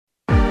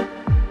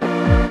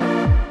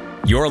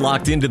You're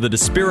locked into the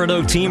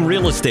Despirito Team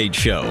Real Estate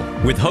Show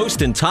with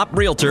host and top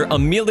realtor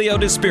Emilio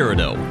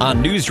Despirito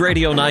on News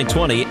Radio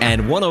 920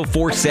 and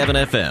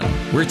 104.7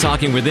 FM. We're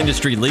talking with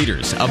industry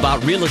leaders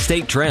about real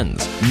estate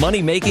trends,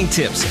 money-making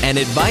tips, and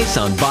advice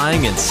on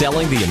buying and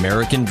selling the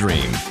American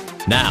dream.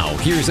 Now,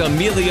 here's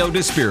Emilio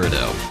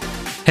Despirito.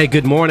 Hey,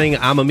 good morning.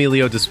 I'm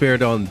Emilio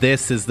Despirito, and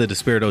this is the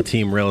Despirito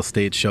Team Real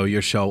Estate Show,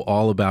 your show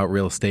all about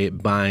real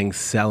estate, buying,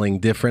 selling,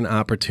 different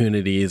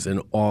opportunities,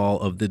 and all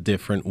of the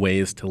different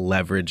ways to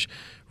leverage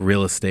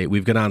real estate.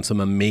 We've got on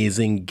some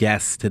amazing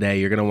guests today.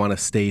 You're going to want to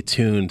stay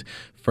tuned.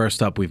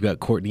 First up, we've got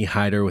Courtney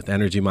with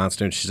Energy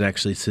Monster, and she's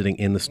actually sitting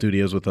in the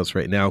studios with us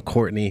right now.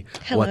 Courtney,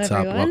 hello, what's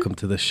everyone. up? Welcome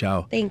to the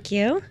show. Thank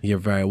you. You're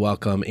very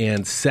welcome.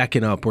 And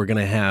second up, we're going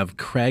to have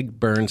Craig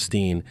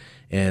Bernstein.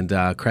 And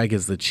Craig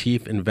is the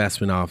Chief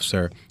Investment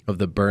Officer of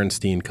the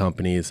Bernstein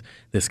Companies.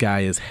 This guy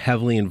is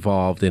heavily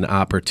involved in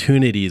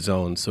opportunity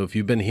zones. So if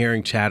you've been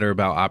hearing chatter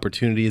about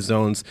opportunity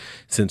zones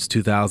since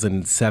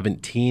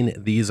 2017,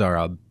 these are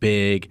a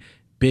big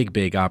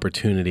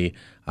opportunity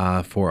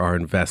for our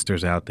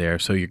investors out there.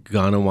 So you're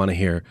going to want to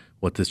hear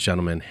what this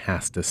gentleman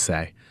has to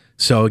say.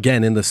 So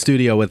again, in the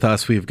studio with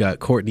us, we've got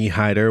Courtney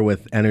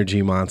with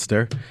Energy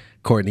Monster.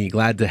 Courtney,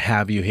 glad to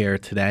have you here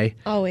today.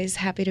 Always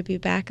happy to be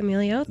back,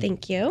 Emilio.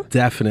 Thank you.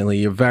 Definitely.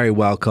 You're very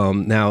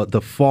welcome. Now, the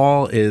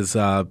fall is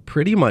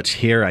pretty much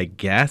here, I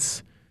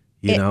guess.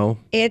 You know?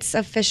 It's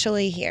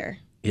officially here.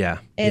 Yeah.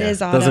 It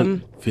is autumn.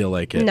 Doesn't feel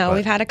like it. No,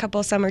 we've had a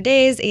couple summer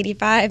days,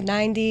 85,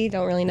 90.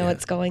 Don't really know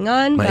what's going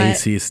on. My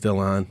AC is still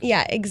on.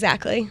 Yeah,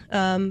 exactly.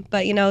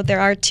 But, you know, there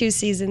are two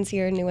seasons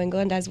here in New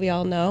England, as we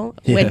all know,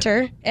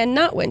 winter and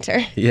not winter.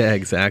 Yeah,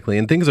 exactly.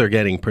 And things are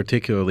getting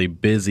particularly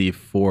busy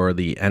for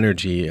the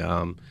energy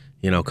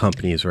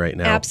companies right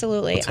now.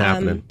 Absolutely. What's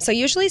happening? So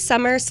usually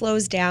summer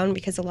slows down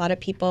because a lot of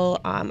people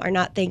are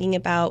not thinking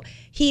about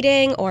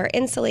heating or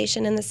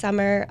insulation in the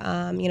summer.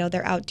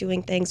 They're out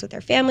doing things with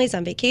their families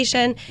on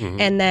vacation.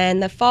 Mm-hmm. And then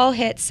the fall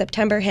hits,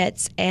 September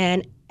hits,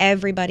 and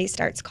everybody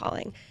starts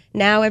calling.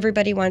 Now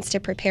everybody wants to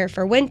prepare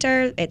for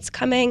winter. It's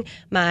coming.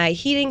 My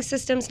heating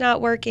system's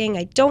not working.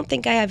 I don't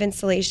think I have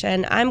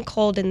insulation. I'm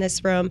cold in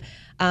this room.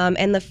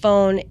 And the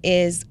phone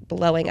is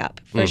blowing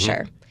up for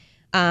sure.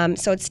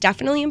 So it's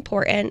definitely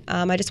important.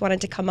 I just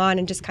wanted to come on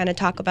and just kind of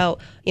talk about,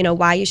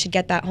 why you should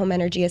get that home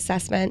energy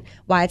assessment,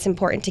 why it's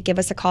important to give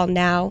us a call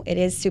now. It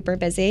is super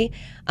busy,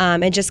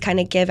 and just kind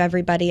of give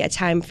everybody a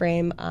time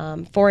frame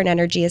for an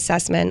energy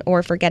assessment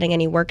or for getting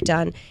any work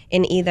done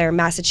in either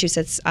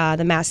Massachusetts,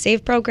 the Mass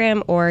Save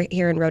program, or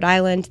here in Rhode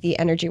Island, the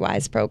Energy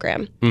Wise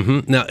program.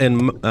 Mm-hmm. Now,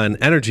 in an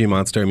Energy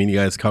Monster, you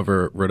guys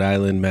cover Rhode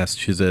Island,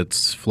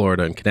 Massachusetts,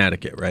 Florida, and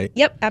Connecticut, right?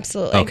 Yep,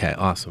 absolutely. Okay,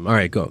 awesome. All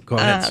right, go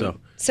ahead.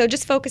 So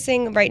just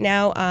focusing right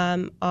now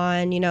on,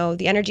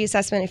 the energy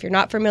assessment, if you're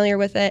not familiar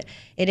with it,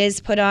 it is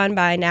put on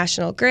by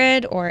National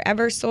Grid or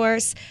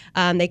Eversource.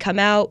 They come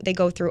out, they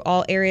go through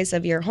all areas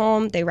of your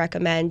home. They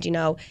recommend,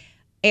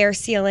 air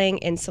sealing,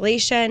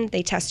 insulation.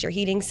 They test your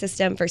heating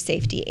system for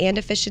safety and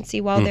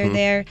efficiency while they're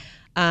there.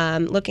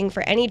 Looking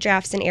for any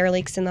drafts and air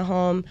leaks in the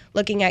home,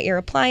 looking at your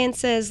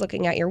appliances,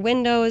 looking at your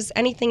windows,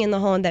 anything in the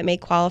home that may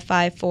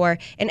qualify for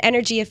an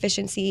energy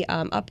efficiency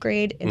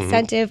upgrade,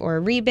 incentive, or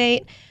a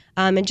rebate.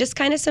 And just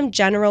kind of some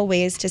general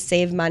ways to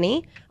save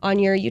money on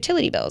your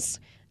utility bills.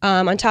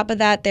 On top of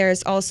that,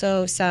 there's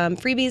also some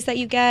freebies that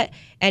you get.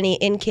 Any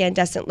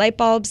incandescent light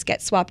bulbs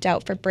get swapped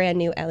out for brand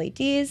new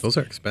LEDs. Those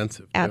are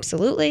expensive.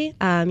 Absolutely.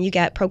 You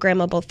get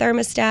programmable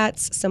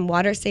thermostats, some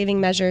water saving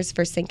measures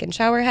for sink and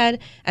shower head,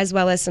 as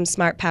well as some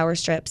smart power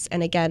strips.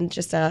 And again,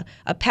 just a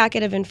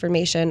packet of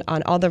information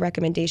on all the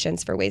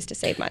recommendations for ways to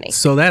save money.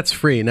 So that's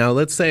free. Now,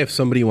 let's say if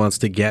somebody wants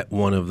to get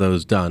one of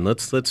those done.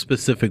 Let's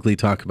specifically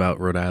talk about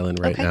Rhode Island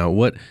right now.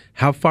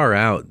 How far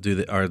out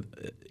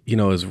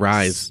is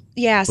RISE?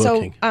 Yeah,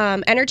 booking?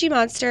 So Energy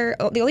Monster,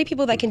 the only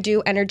people that can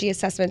do energy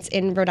assessments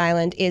in Rhode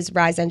Island is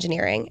RISE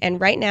Engineering.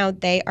 And right now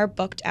they are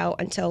booked out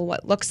until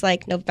what looks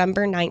like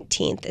November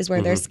 19th is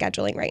where they're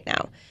scheduling right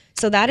now.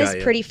 So that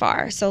is pretty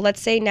far. So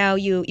let's say now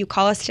you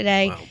call us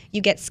today,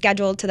 you get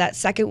scheduled to that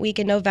second week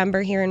in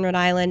November here in Rhode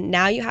Island.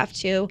 Now you have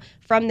to,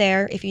 from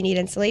there, if you need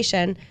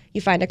insulation,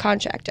 you find a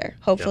contractor.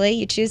 Hopefully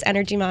you choose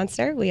Energy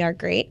Monster. We are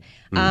great.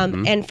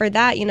 And for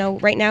that,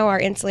 right now our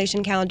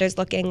insulation calendar is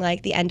looking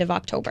like the end of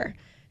October.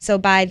 So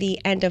by the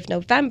end of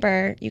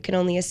November, you can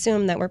only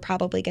assume that we're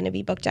probably going to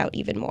be booked out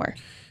even more.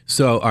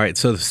 So, all right.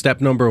 So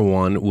step number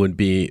one would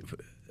be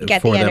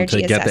for them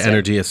to get the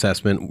energy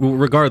assessment,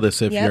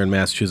 regardless if you're in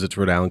Massachusetts,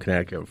 Rhode Island,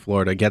 Connecticut,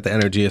 Florida, get the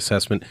energy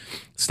assessment.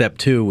 Step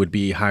two would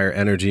be hire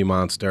Energy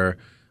Monster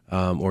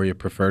or your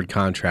preferred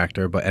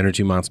contractor, but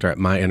Energy Monster at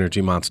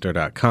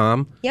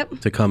myenergymonster.com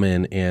to come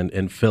in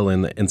and fill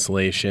in the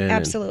insulation.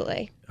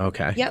 Absolutely.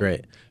 Okay,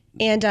 great.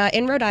 And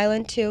in Rhode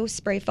Island, too,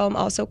 spray foam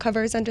also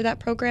covers under that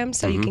program,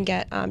 so you can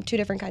get two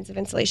different kinds of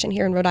insulation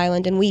here in Rhode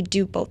Island, and we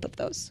do both of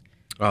those.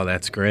 Oh,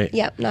 that's great.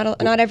 Yep,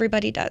 not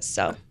everybody does.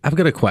 So I've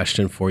got a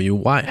question for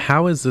you.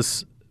 How is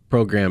this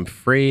program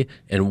free,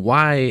 and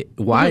why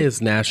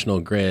is National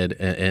Grid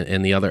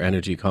and the other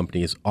energy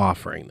companies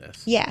offering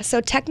this? Yeah, so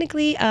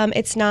technically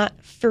it's not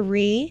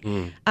free.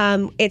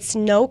 It's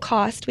no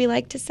cost, we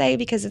like to say,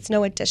 because it's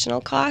no additional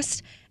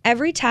cost.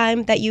 Every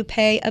time that you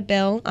pay a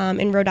bill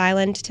in Rhode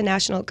Island to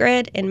National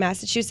Grid, in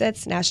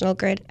Massachusetts, National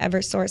Grid,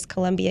 Eversource,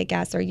 Columbia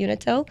Gas, or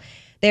Unitil,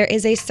 there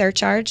is a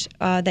surcharge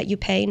that you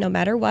pay no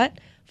matter what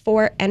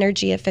for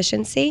energy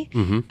efficiency,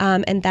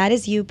 and that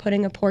is you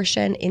putting a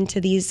portion into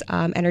these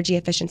energy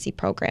efficiency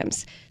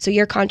programs. So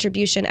your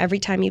contribution every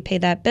time you pay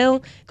that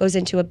bill goes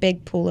into a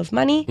big pool of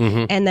money,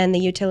 and then the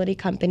utility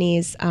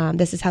companies,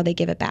 this is how they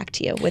give it back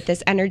to you with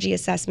this energy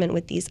assessment,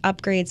 with these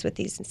upgrades, with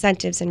these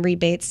incentives and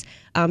rebates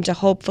to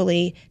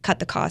hopefully cut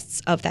the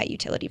costs of that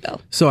utility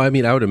bill. So, I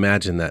mean, I would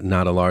imagine that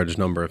not a large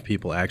number of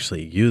people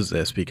actually use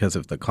this, because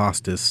if the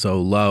cost is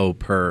so low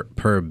per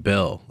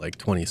bill, like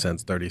 20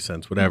 cents, 30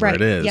 cents, whatever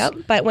it is. Yep.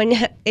 But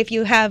if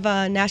you have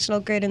National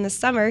Grid in the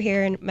summer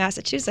here in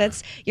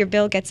Massachusetts, your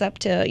bill gets up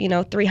to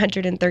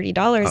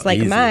 $330 like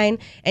easy. mine,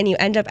 and you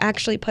end up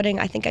actually putting,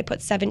 I think I put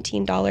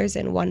 $17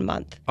 in 1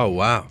 month. Oh,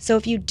 wow. So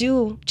if you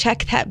do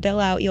check that bill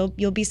out,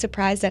 you'll be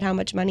surprised at how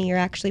much money you're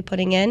actually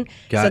putting in.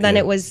 Got so then you.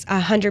 it was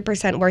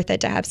 100% worth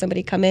it to have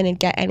somebody come in and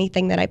get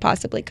anything that I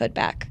possibly could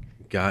back.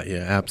 Got you.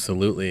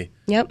 Absolutely.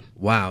 Yep.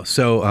 Wow.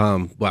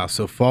 So,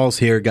 So fall's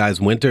here, guys.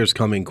 Winter's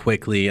coming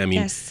quickly. I mean,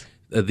 Yes.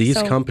 These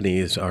So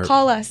companies are...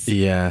 Call us.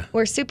 Yeah.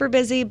 We're super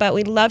busy, but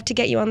we'd love to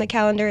get you on the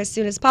calendar as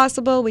soon as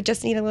possible. We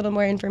just need a little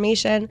more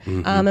information,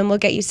 and we'll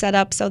get you set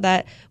up so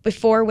that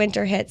before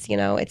winter hits,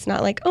 it's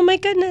not like, oh my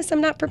goodness,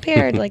 I'm not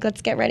prepared. Like,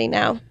 let's get ready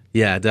now.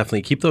 Yeah,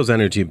 definitely keep those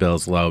energy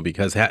bills low,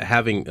 because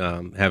having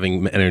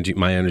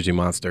My Energy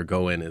Monster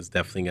go in is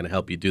definitely going to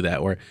help you do that,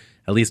 or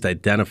at least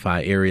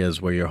identify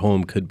areas where your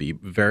home could be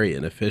very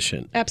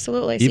inefficient.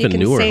 Absolutely. So Even you can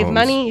newer save homes.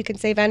 money, you can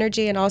save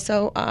energy, and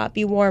also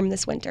be warm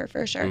this winter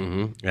for sure.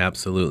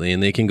 Absolutely.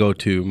 And they can go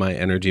to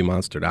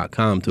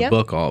myenergymonster.com to Yep.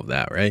 book all of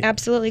that, right?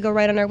 Absolutely. Go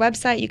right on our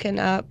website. You can.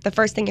 The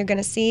first thing you're going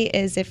to see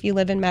is if you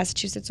live in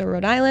Massachusetts or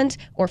Rhode Island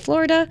or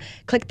Florida,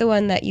 click the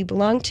one that you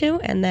belong to,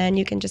 and then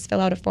you can just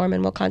fill out a form,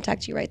 and we'll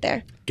contact you right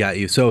there. Got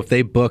you. So if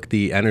they book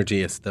the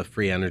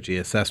free energy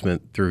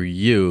assessment through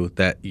you,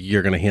 that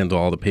you're going to handle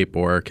all the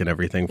paperwork and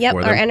everything Yep,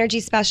 for them? our energy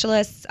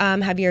specialists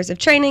have years of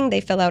training. They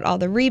fill out all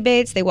the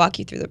rebates. They walk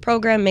you through the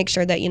program, make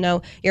sure that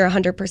you're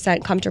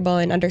 100% comfortable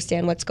and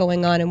understand what's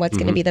going on and what's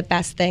going to be the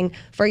best thing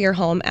for your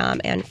home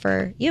and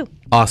for you.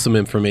 Awesome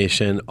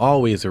information.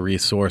 Always a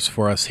resource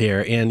for us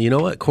here. And you know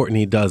what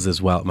Courtney does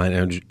as well at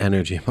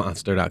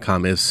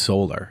myenergymonster.com is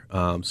solar.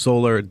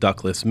 Solar,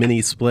 ductless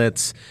mini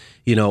splits.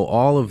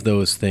 All of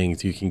those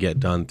things you can get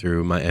done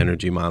through My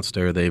Energy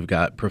Monster. They've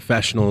got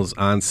professionals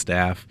on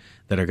staff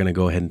that are going to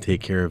go ahead and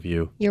take care of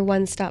you. Your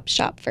one-stop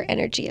shop for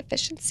energy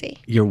efficiency.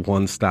 Your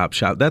one-stop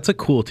shop. That's a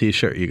cool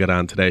T-shirt you got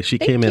on today. She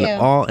came in you.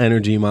 all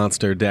Energy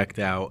Monster decked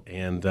out,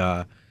 and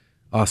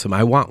awesome.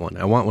 I want one.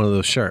 I want one of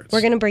those shirts.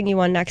 We're going to bring you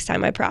one next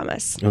time, I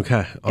promise. Okay.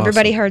 Awesome.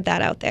 Everybody heard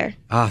that out there.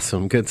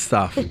 Awesome. Good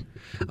stuff.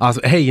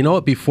 Awesome. Hey, you know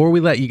what? Before we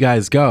let you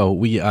guys go,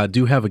 we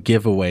do have a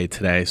giveaway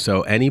today.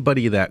 So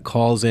anybody that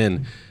calls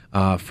in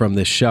from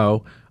this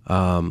show,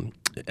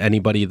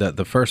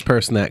 the first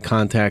person that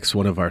contacts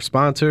one of our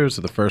sponsors,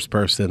 or the first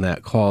person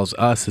that calls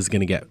us, is going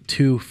to get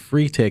 2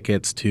 free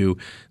tickets to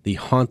the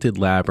Haunted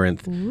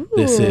Labyrinth. Ooh.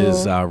 This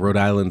is Rhode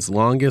Island's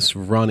longest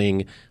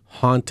running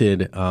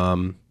haunted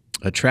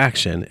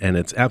attraction, and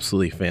it's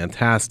absolutely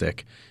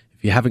fantastic.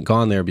 If you haven't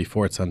gone there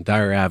before, it's on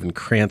Dyer Ave in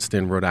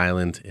Cranston, Rhode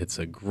Island. It's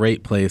a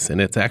great place,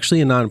 and it's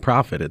actually a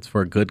nonprofit. It's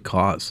for a good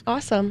cause.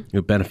 Awesome.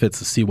 It benefits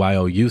the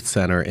CYO Youth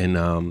Center in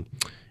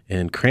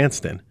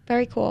Cranston.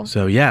 Very cool.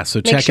 So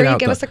check Make sure it out. you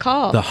give us a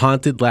call. The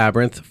Haunted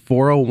Labyrinth,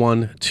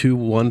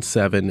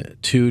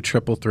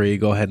 401-217-2333.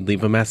 Go ahead and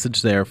leave a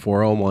message there,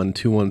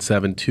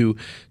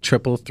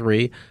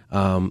 401-217-2333.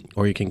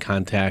 Or you can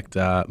contact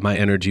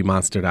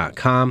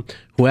myenergymonster.com.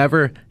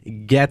 Whoever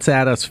gets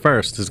at us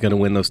first is going to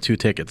win those 2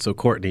 tickets. So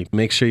Courtney,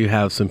 make sure you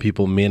have some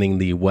people manning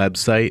the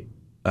website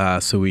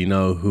so we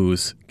know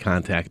who's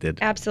contacted.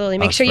 Absolutely.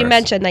 Make us sure you first.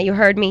 mention that you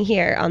heard me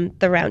here on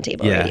the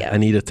Roundtable Radio. Yeah, I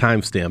need a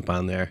timestamp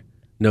on there.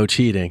 No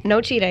cheating.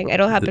 No cheating.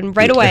 It'll happen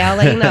right away. I'll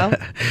let you know.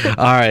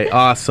 All right.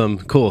 Awesome.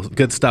 Cool.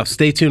 Good stuff.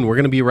 Stay tuned. We're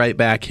going to be right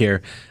back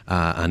here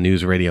on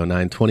News Radio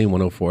 920,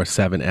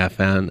 104.7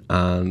 FM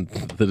on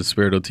the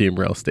Despirito Team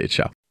Real Estate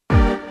Show.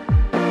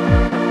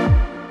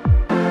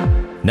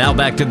 Now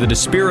back to the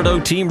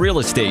Despirito Team Real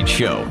Estate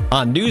Show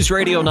on News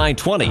Radio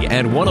 920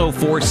 and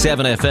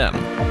 104.7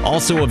 FM.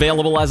 Also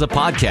available as a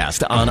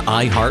podcast on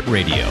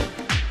iHeartRadio.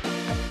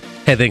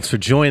 Hey, thanks for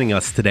joining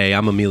us today.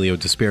 I'm Emilio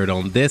Despirito,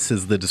 and this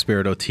is the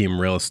Despirito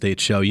Team Real Estate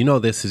Show. You know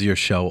this is your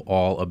show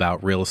all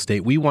about real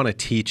estate. We want to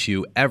teach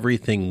you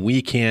everything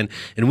we can,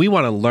 and we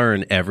want to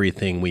learn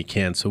everything we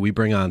can. So we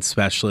bring on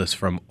specialists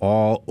from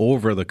all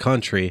over the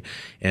country,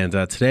 and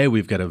today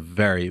we've got a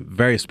very,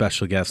 very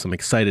special guest. I'm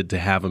excited to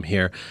have him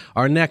here.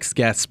 Our next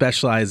guest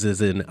specializes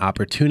in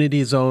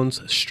opportunity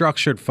zones,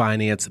 structured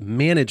finance,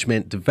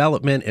 management,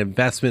 development,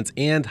 investments,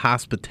 and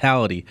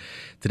hospitality.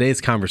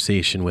 Today's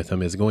conversation with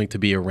him is going to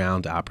be around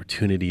around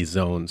opportunity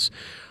zones.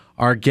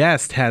 Our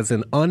guest has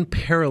an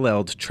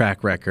unparalleled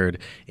track record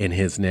in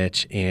his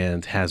niche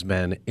and has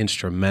been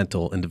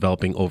instrumental in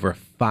developing over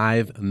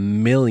 5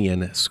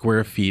 million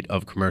square feet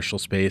of commercial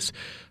space,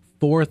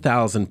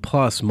 4,000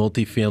 plus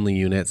multifamily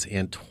units,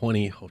 and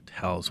 20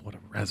 hotels. What a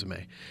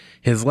resume.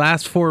 His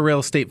last 4 real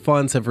estate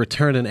funds have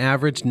returned an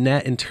average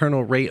net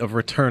internal rate of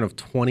return of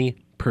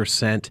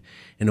 20%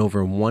 and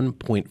over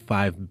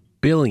 1.5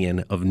 billion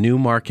of new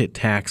market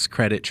tax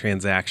credit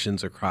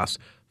transactions across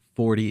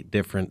 40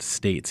 different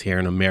states here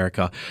in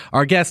America.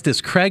 Our guest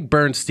is Craig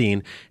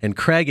Bernstein, and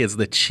Craig is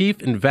the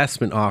Chief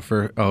Investment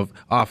Officer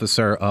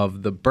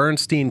of the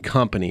Bernstein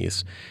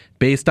Companies,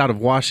 based out of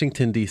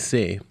Washington,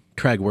 D.C.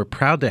 Craig, we're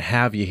proud to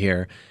have you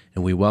here,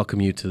 and we welcome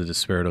you to the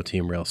Despirito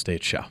Team Real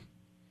Estate Show.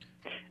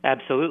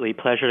 Absolutely.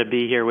 Pleasure to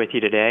be here with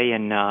you today.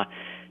 And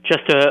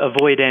just to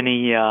avoid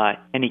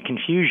any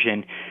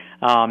confusion,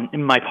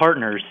 my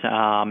partners,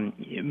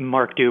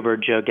 Mark Geaber,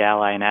 Joe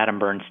Galli, and Adam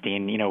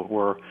Bernstein,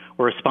 were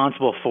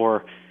responsible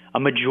for a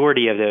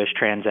majority of those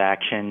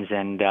transactions,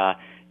 and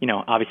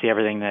obviously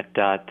everything that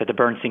the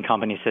Bernstein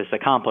Companies has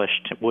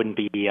accomplished wouldn't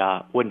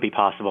be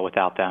possible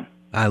without them.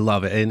 I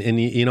love it, and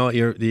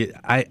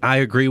I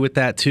agree with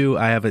that too.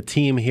 I have a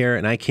team here,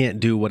 and I can't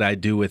do what I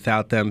do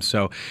without them.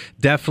 So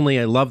definitely,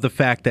 I love the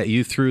fact that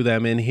you threw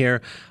them in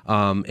here.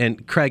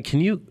 And Craig, can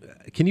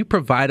you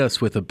provide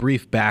us with a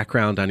brief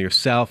background on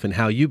yourself and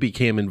how you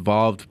became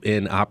involved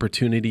in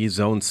Opportunity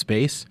Zone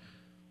space?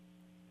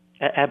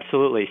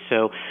 Absolutely.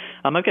 So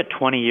I've got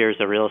 20 years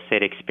of real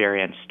estate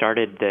experience.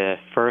 Started the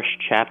first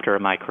chapter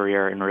of my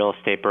career in real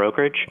estate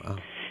brokerage. Wow.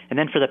 And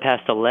then for the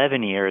past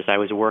 11 years, I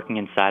was working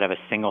inside of a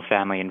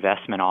single-family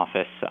investment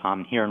office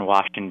here in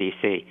Washington,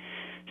 D.C.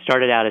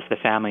 Started out as the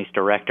family's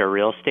director of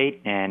real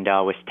estate and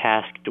was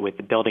tasked with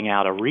building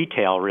out a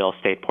retail real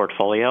estate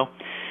portfolio,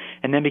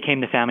 and then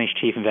became the family's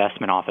chief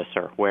investment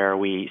officer, where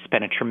we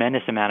spent a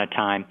tremendous amount of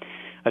time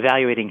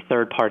evaluating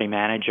third-party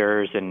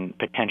managers and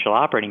potential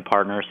operating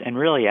partners and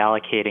really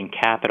allocating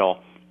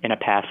capital in a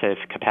passive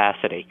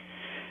capacity.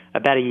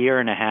 About a year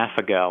and a half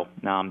ago,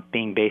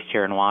 being based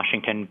here in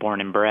Washington,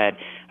 born and bred,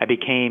 I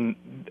became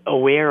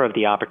aware of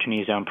the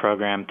Opportunity Zone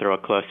program through a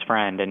close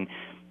friend. And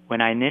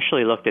when I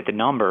initially looked at the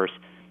numbers,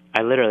 I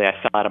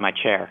fell out of my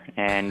chair.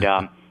 And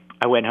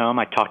I went home,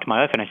 I talked to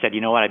my wife, and I said,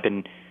 you know what, I've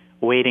been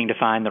waiting to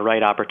find the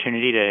right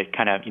opportunity to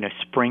kind of,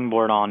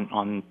 springboard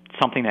on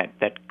something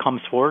that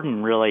comes forward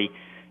and really,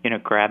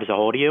 grabs a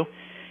hold of you.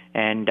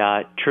 And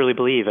truly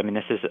believe,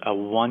 this is a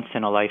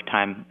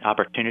once-in-a-lifetime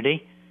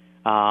opportunity.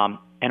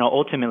 And will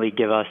ultimately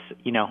give us,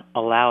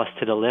 allow us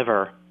to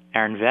deliver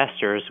our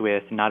investors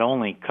with not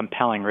only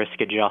compelling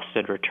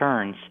risk-adjusted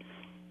returns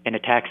in a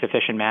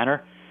tax-efficient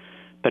manner,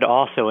 but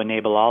also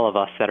enable all of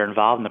us that are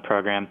involved in the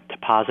program to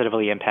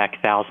positively impact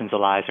thousands of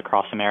lives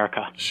across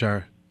America.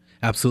 Sure.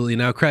 Absolutely.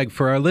 Now, Craig,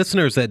 for our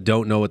listeners that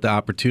don't know what the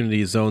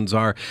Opportunity Zones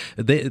are,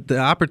 the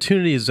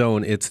Opportunity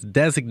Zone, it's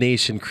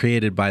designation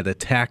created by the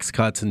Tax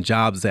Cuts and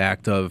Jobs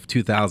Act of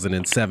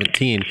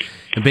 2017.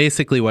 And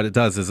basically what it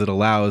does is it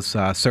allows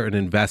certain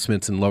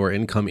investments in lower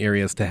income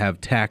areas to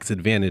have tax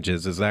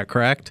advantages. Is that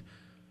correct?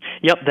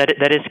 Yep,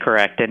 that is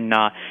correct. And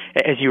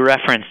as you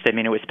referenced, it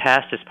was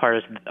passed as part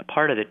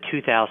of the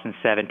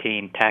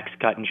 2017 Tax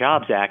Cut and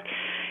Jobs Act.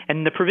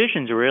 And the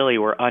provisions really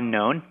were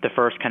unknown the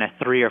first kind of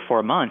 3 or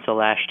 4 months of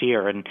last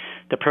year. And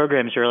the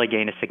program's really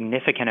gained a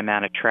significant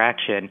amount of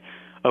traction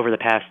over the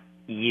past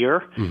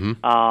year. Mm-hmm.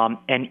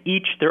 And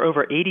there are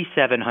over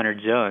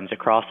 8,700 zones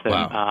across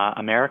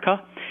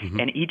America. Mm-hmm.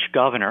 And each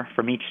governor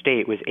from each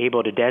state was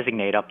able to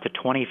designate up to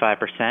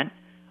 25%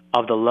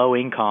 of the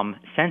low-income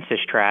census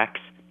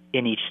tracts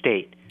in each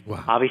state.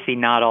 Wow. Obviously,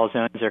 not all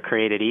zones are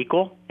created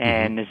equal.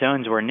 And the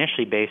zones were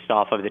initially based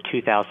off of the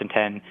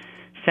 2010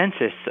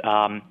 census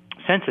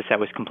that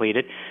was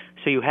completed.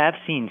 So you have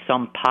seen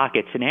some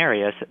pockets in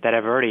areas that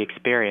have already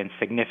experienced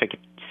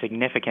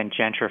significant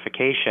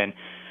gentrification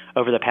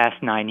over the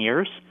past 9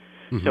 years.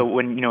 Mm-hmm. So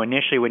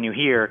initially when you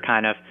hear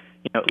kind of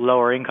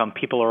lower income,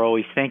 people are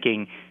always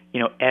thinking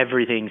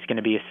everything's going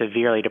to be a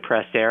severely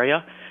depressed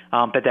area,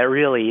 but that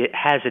really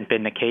hasn't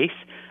been the case.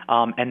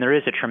 And there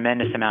is a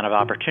tremendous amount of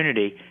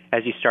opportunity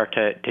as you start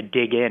to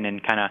dig in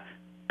and kind of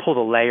pull the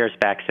layers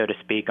back, so to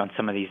speak, on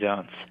some of these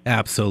zones.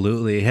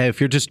 Absolutely. Hey, if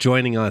you're just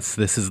joining us,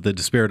 this is the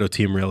Despirito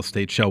Team Real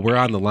Estate Show. We're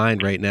on the line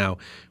right now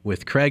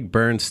with Craig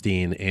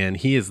Bernstein, and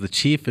he is the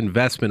Chief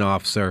Investment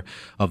Officer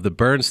of the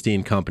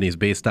Bernstein Companies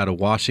based out of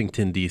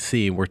Washington,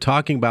 D.C. We're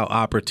talking about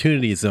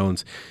Opportunity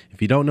Zones.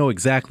 If you don't know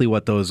exactly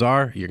what those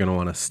are, you're going to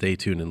want to stay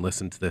tuned and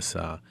listen to this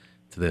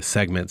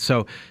segment.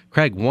 So,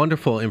 Craig,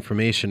 wonderful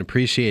information.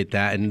 Appreciate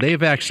that. And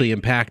they've actually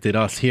impacted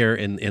us here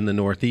in the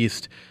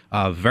Northeast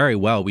very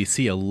well. We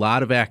see a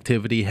lot of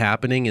activity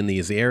happening in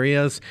these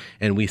areas,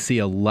 and we see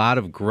a lot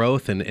of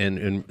growth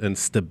and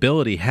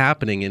stability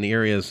happening in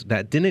areas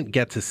that didn't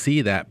get to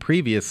see that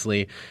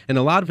previously, and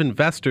a lot of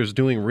investors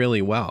doing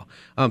really well.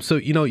 So,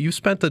 you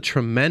spent a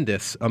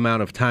tremendous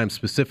amount of time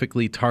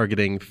specifically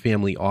targeting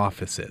family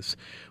offices.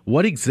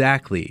 What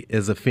exactly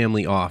is a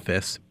family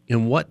office?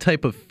 And what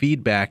type of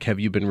feedback have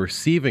you been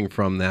receiving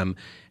from them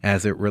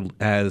as it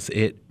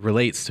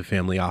relates to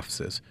family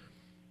offices?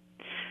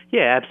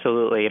 Yeah,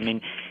 absolutely. I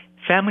mean,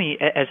 family,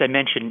 as I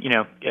mentioned,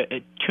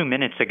 2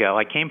 minutes ago,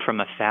 I came from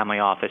a family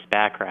office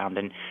background,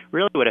 and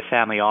really what a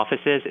family office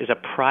is a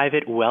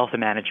private wealth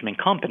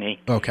management company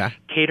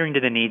catering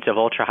to the needs of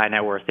ultra-high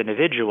net worth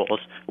individuals,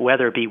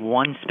 whether it be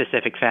one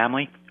specific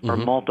family or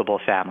multiple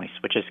families,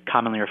 which is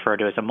commonly referred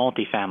to as a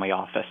multifamily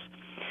office.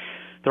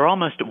 There are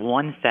almost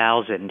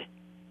 1,000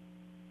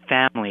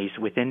 families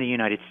within the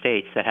United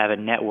States that have a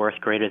net worth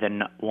greater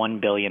than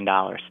 $1 billion.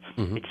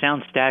 It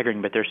sounds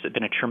staggering, but there's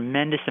been a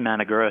tremendous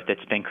amount of growth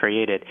that's been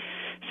created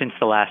since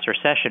the last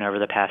recession over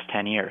the past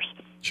 10 years.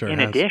 In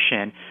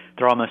addition,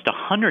 there are almost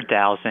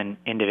 100,000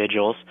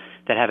 individuals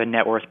that have a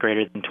net worth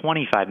greater than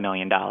 $25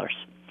 million.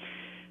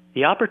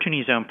 The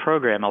Opportunity Zone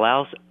program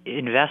allows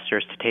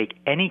investors to take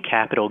any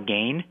capital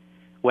gain,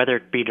 whether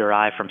it be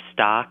derived from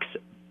stocks,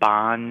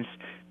 bonds,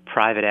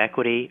 private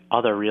equity,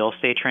 other real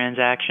estate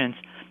transactions,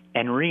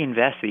 and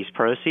reinvest these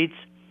proceeds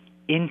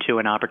into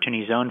an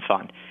Opportunity Zone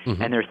fund.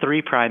 And there are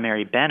three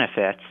primary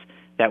benefits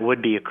that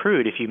would be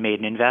accrued if you made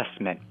an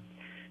investment.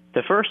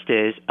 The first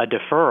is a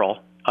deferral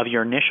of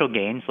your initial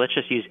gains. Let's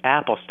just use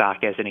Apple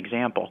stock as an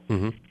example.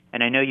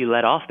 And I know you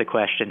led off the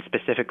question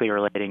specifically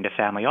relating to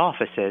family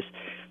offices.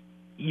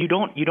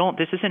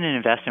 This isn't an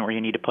investment where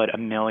you need to put $1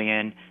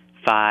 million,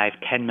 $5,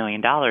 $10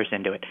 million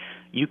into it.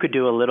 You could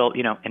do a little,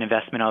 an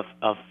investment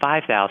of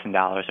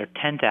 $5,000 or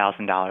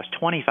 $10,000,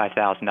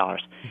 $25,000.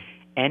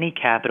 Any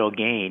capital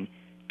gain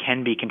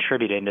can be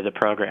contributed into the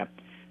program.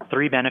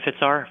 Three benefits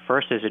are: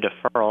 first is a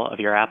deferral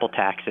of your Apple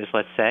taxes,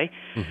 let's say,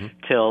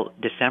 till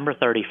December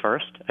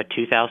 31st of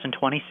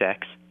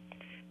 2026.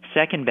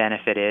 Second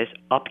benefit is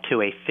up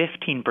to a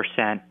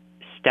 15%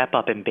 step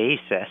up in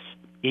basis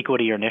equal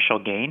to your initial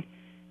gain.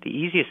 The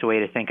easiest way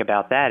to think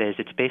about that is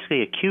it's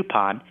basically a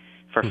coupon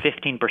for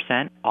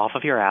 15% off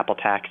of your Apple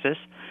taxes.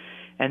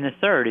 And the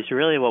third is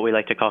really what we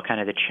like to call kind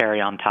of the cherry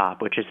on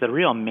top, which is the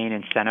real main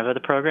incentive of the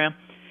program.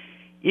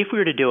 If we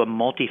were to do a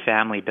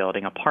multifamily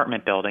building,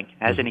 apartment building,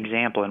 as an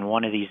example, in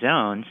one of these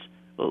zones,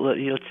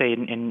 let's say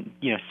in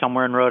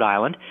somewhere in Rhode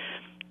Island,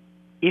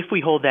 if we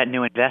hold that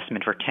new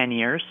investment for 10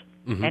 years,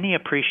 any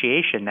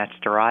appreciation that's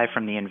derived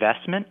from the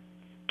investment,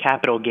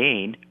 capital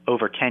gain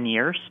over 10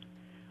 years,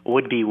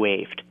 would be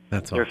waived.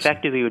 That's awesome. There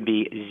effectively would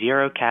be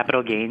zero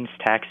capital gains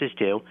taxes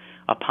due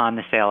upon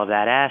the sale of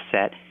that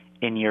asset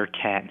in year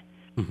 10.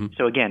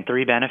 So again,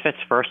 three benefits.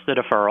 First, the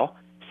deferral.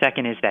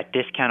 Second is that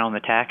discount on the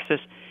taxes.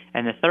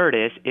 And the third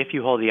is if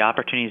you hold the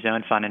Opportunity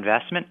Zone Fund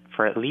investment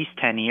for at least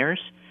 10 years,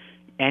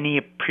 any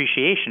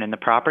appreciation in the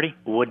property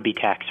would be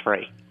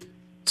tax-free.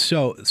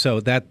 So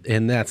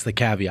that's the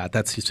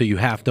caveat. So you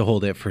have to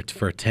hold it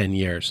for 10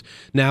 years.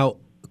 Now,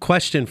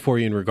 question for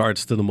you in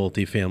regards to the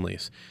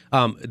multifamilies.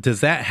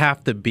 Does that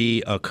have to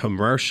be a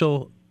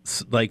commercial,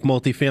 like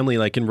multifamily,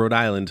 like in Rhode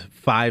Island,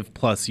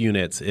 5+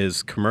 units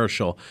is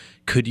commercial?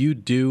 Could you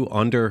do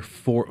under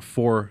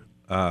four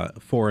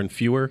and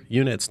fewer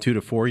units, 2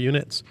 to 4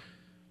 units?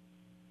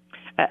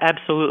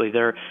 Absolutely.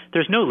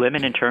 There's no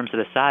limit in terms of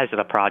the size of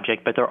the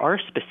project, but there are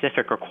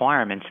specific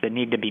requirements that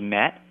need to be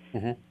met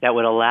that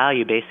would allow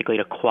you basically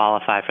to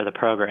qualify for the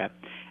program.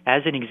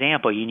 As an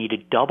example, you need to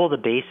double the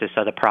basis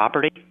of the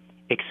property,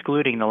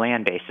 excluding the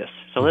land basis.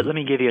 So let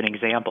me give you an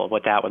example of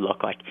what that would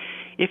look like.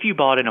 If you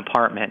bought an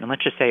apartment, and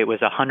let's just say it was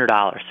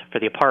 $100 for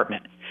the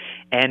apartment,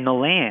 and the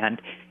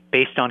land,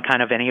 based on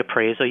kind of any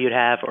appraisal you'd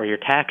have or your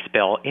tax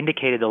bill,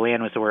 indicated the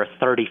land was worth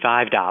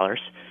 $35,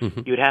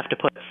 you'd have to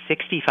put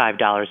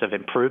 $65 of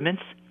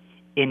improvements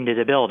into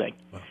the building.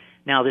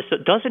 Now, this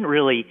doesn't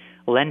really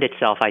lend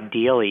itself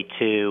ideally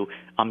to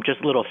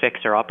just little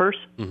fixer-uppers.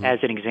 As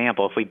an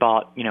example, if we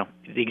bought,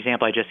 the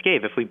example I just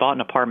gave, if we bought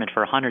an apartment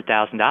for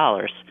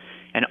 $100,000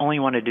 and only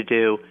wanted to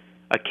do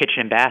a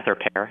kitchen and bath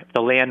repair,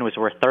 the land was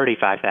worth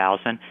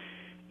 $35,000.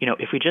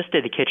 If we just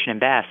did the kitchen and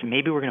bath,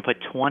 maybe we're going to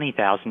put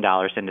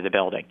 $20,000 into the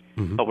building,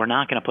 but we're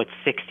not going to put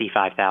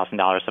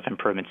 $65,000 of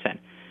improvements in.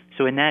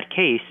 So in that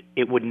case,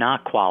 it would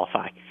not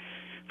qualify.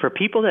 For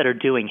people that are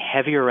doing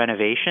heavier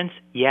renovations,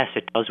 yes,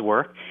 it does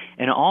work.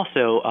 And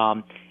also,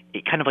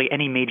 kind of like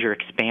any major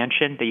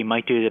expansion that you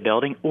might do to the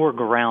building or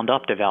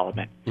ground-up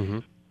development.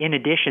 In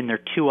addition, there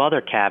are two other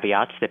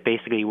caveats that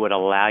basically would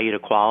allow you to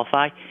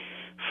qualify.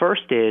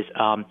 First is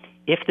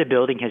if the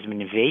building has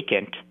been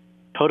vacant,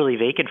 totally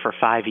vacant for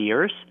 5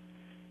 years,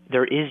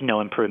 there is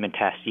no improvement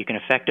test. You can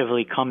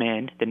effectively come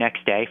in the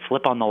next day,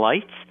 flip on the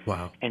lights,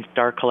 and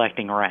start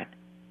collecting rent.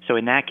 So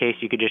in that case,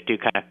 you could just do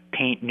kind of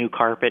paint, new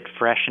carpet,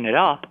 freshen it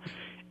up,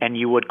 and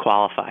you would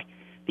qualify.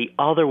 The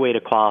other way to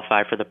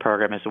qualify for the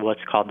program is what's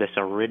called this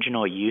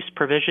original use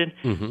provision,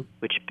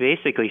 which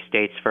basically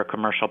states for a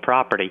commercial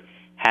property,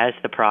 has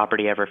the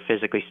property ever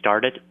physically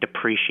started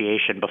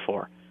depreciation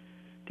before?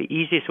 The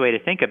easiest way to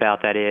think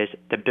about that is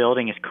the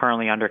building is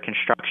currently under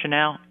construction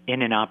now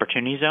in an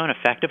Opportunity Zone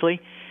effectively,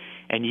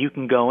 and you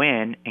can go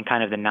in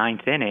kind of the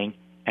ninth inning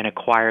and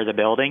acquire the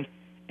building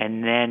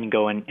and then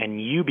go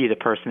and you be the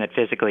person that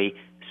physically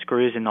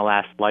screws in the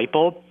last light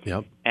bulb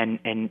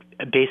and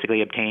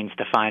basically obtains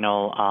the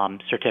final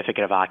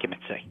certificate of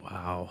occupancy.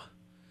 Wow.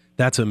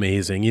 That's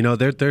amazing.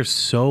 There's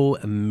so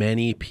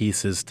many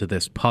pieces to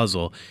this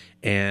puzzle,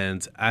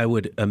 and I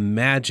would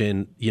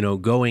imagine,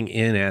 going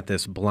in at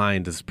this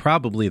blind is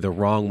probably the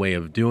wrong way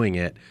of doing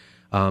it.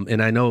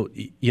 And I know,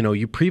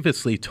 you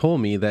previously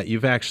told me that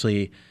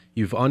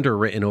you've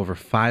underwritten over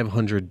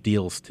 500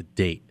 deals to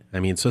date. I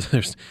mean, so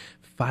there's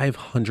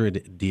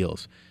 500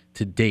 deals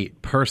to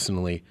date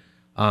personally.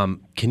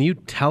 Can you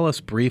tell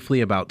us briefly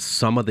about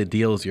some of the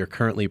deals you're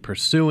currently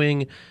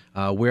pursuing?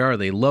 Where are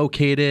they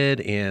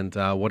located, and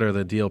what are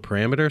the deal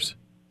parameters?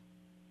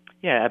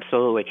 Yeah,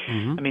 absolutely.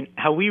 Mm-hmm. I mean,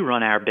 how we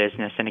run our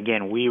business, and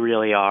again, we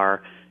really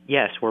are,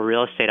 yes, we're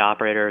real estate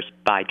operators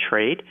by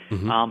trade,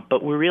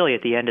 but we're really,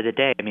 at the end of the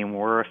day, I mean,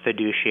 we're a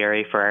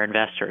fiduciary for our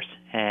investors,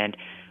 and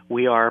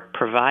we are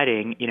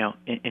providing,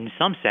 in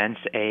some sense,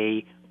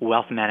 a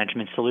wealth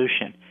management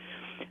solution.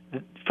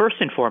 First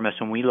and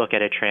foremost, when we look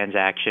at a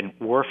transaction,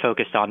 we're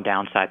focused on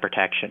downside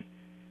protection.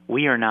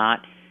 We are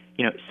not,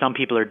 some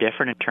people are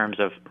different in terms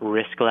of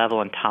risk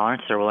level and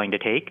tolerance they're willing to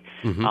take.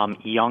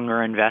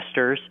 Younger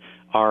investors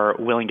are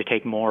willing to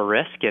take more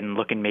risk and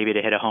looking maybe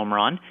to hit a home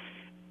run.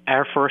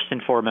 Our first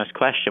and foremost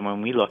question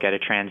when we look at a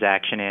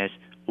transaction is,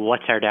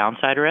 what's our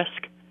downside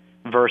risk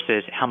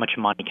versus how much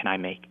money can I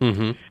make?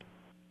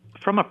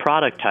 From a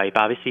product type,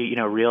 obviously,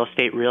 real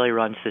estate really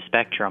runs the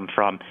spectrum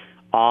from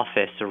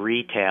office,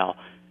 retail,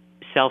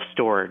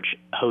 self-storage,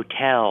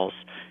 hotels,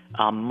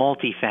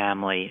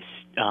 multifamily,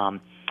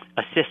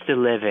 assisted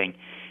living.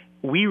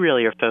 We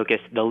really are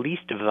focused, the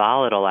least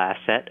volatile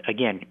asset,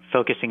 again,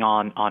 focusing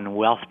on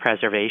wealth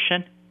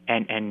preservation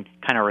and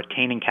kind of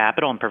retaining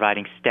capital and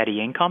providing steady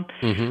income,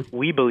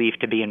 we believe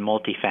to be in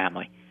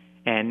multifamily.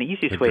 And the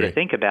easiest way to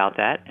think about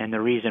that, and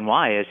the reason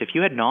why, is if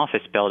you had an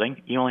office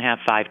building, you only have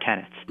 5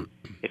 tenants.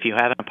 If you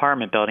have an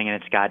apartment building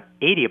and it's got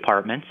 80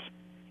 apartments,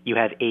 you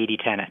have 80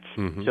 tenants.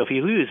 So if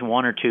you lose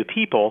 1 or 2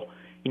 people,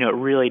 it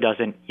really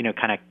doesn't,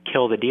 kind of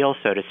kill the deal,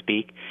 so to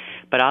speak.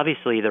 But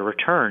obviously the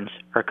returns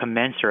are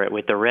commensurate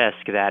with the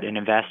risk that an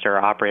investor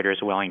or operator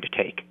is willing to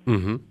take.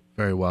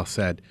 Very well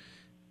said.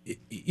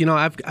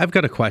 I've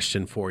got a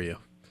question for you,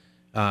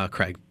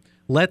 Craig.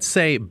 Let's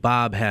say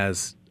Bob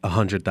has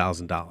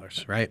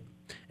 $100,000, right?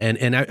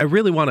 And I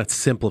really want to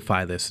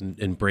simplify this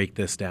and break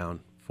this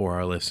down for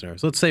our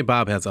listeners. Let's say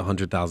Bob has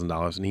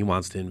 $100,000 and he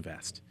wants to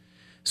invest.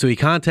 So he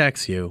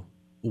contacts you.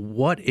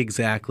 What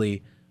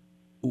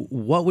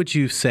would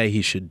you say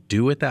he should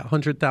do with that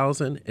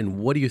 $100,000, and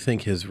what do you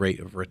think his rate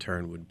of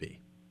return would be?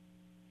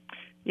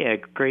 Yeah,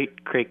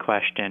 great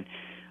question.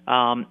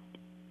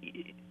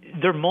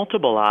 There are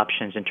multiple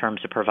options in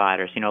terms of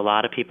providers. A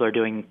lot of people are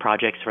doing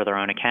projects for their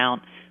own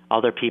account.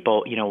 Other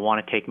people,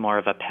 want to take more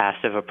of a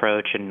passive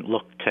approach and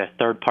look to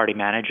third-party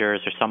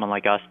managers or someone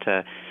like us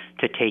to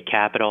take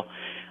capital.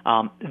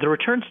 The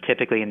returns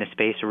typically in the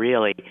space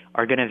really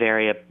are going to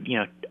vary,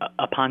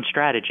 upon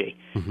strategy.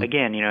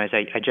 Again, as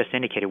I just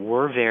indicated,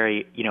 we're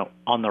very,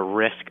 on the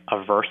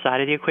risk-averse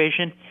side of the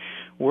equation.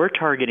 We're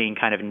targeting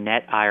kind of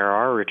net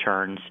IRR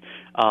returns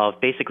of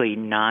basically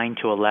 9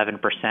 to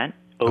 11%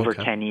 over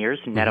 10 years,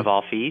 net of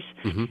all fees.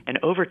 And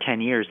over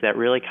 10 years, that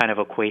really kind of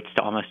equates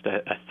to almost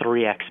a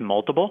 3x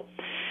multiple.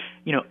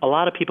 A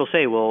lot of people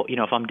say, well,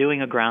 if I'm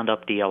doing a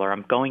ground-up deal or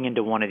I'm going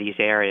into one of these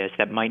areas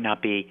that might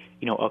not be,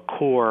 a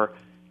core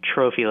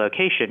trophy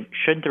location,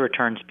 shouldn't the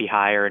returns be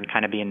higher and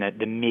kind of be in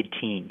the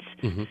mid-teens?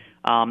 There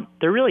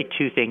are really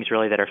 2 things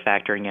really that are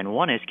factoring in.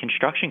 One is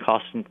construction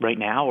costs right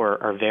now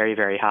are very,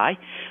 very high.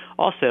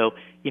 Also,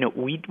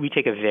 we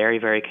take a very,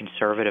 very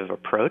conservative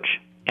approach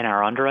in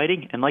our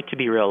underwriting and like to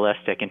be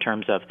realistic in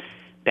terms of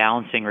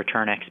balancing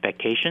return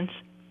expectations.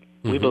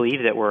 We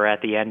believe that we're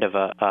at the end of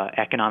a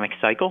economic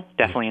cycle,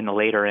 definitely in the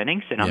later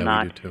innings, and I'm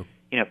not,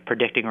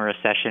 predicting a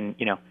recession,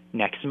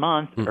 next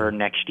month or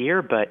next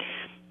year, but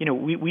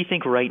we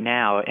think right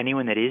now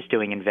anyone that is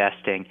doing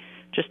investing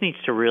just needs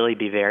to really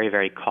be very,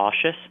 very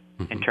cautious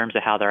in terms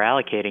of how they're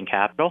allocating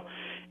capital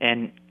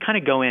and kind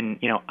of go in,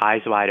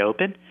 eyes wide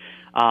open.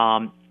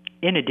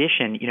 In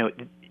addition,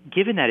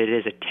 given that it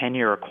is a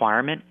 10-year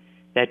requirement,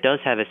 that does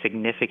have a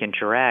significant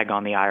drag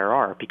on the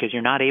IRR because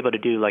you're not able to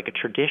do like a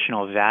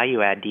traditional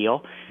value-add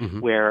deal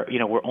where, we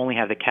only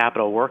have the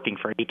capital working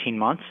for 18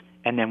 months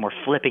and then we're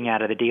flipping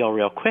out of the deal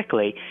real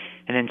quickly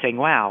and then saying,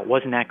 wow,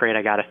 wasn't that great?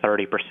 I got a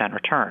 30%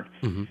 return.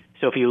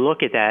 So if you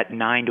look at that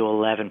 9 to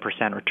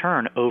 11%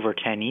 return over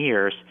 10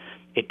 years,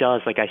 it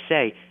does, like I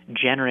say,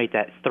 generate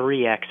that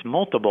 3x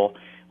multiple,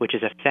 which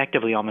is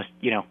effectively almost,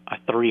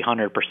 a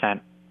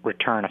 300%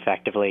 return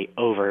effectively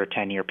over a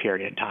 10-year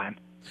period in time.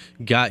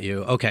 Got you.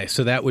 Okay,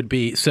 so that would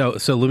be so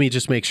let me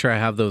just make sure I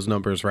have those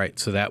numbers right.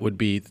 So that would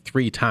be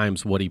 3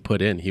 times what he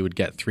put in. He would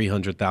get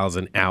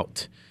 300,000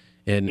 out.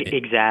 And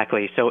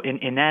exactly. So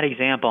in that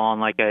example, on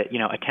like a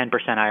 10%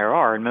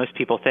 IRR, and most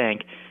people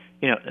think,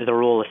 the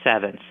rule of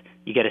sevens.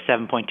 You get a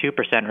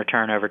 7.2%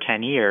 return over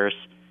 10 years.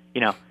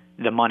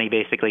 the money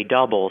basically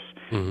doubles.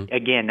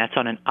 Again, that's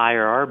on an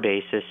IRR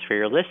basis for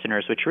your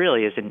listeners, which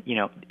really is an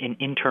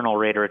internal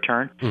rate of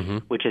return,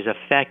 which is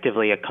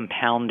effectively a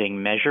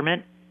compounding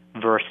measurement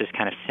versus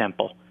kind of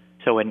simple.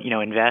 So when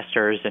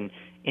investors and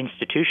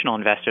institutional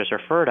investors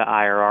refer to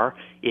IRR,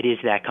 it is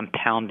that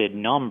compounded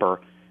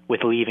number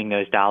with leaving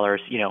those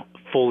dollars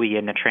fully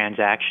in the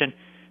transaction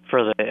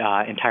for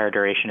the entire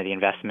duration of the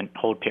investment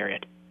hold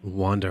period.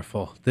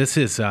 Wonderful. This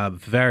is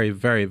very,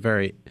 very,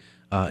 very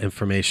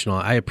informational.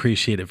 I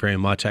appreciate it very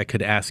much. I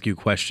could ask you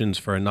questions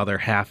for another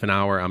half an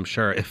hour, I'm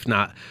sure, if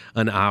not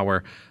an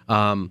hour.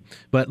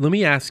 But let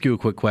me ask you a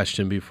quick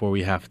question before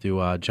we have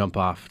to jump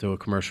off to a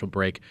commercial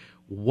break.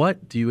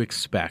 What do you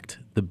expect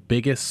the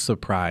biggest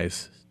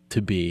surprise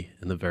to be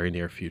in the very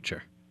near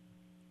future?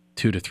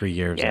 2 to 3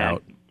 years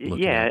out?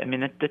 Yeah, I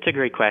mean, that's a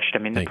great question. I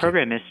mean, the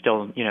program is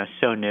still,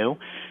 so new.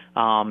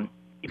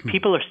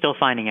 People are still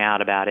finding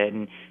out about it,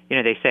 and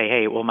they say,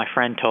 "Hey, well, my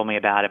friend told me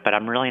about it, but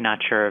I'm really not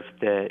sure of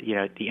the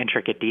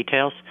intricate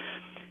details."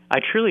 I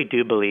truly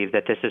do believe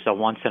that this is a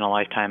once in a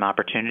lifetime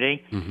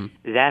opportunity.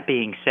 That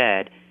being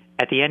said,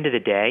 at the end of the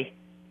day,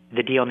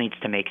 the deal needs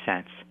to make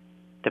sense.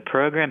 The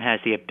program has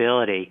the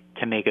ability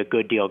to make a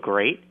good deal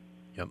great,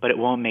 but it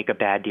won't make a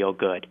bad deal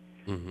good.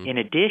 In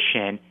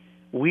addition,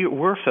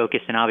 we're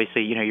focused, and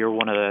obviously, you're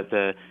one of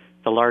the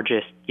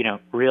largest,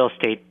 real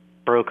estate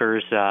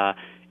brokers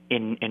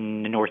in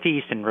the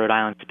Northeast and Rhode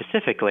Island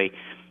specifically.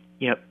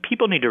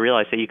 People need to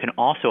realize that you can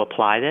also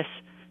apply this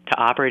to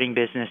operating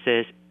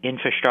businesses,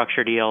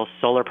 infrastructure deals,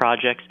 solar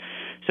projects.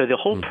 So the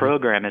whole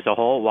program as a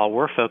whole, while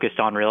we're focused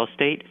on real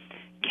estate,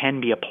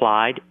 can be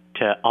applied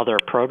to other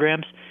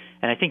programs.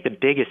 And I think the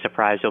biggest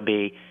surprise will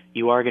be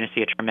you are going to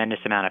see a tremendous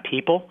amount of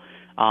people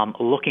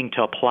looking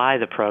to apply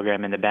the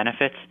program and the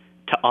benefits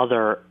to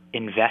other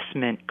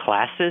investment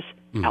classes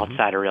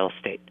outside of real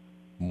estate.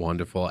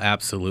 Wonderful.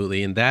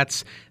 Absolutely. And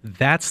that's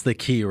the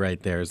key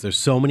right there. Is there's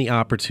so many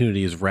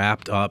opportunities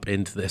wrapped up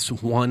into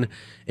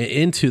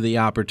the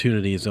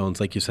opportunity zones.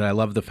 Like you said, I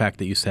love the fact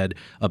that you said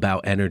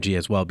about energy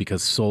as well,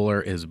 because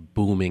solar is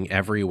booming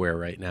everywhere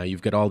right now.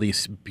 You've got all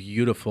these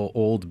beautiful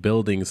old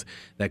buildings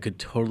that could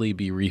totally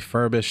be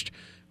refurbished,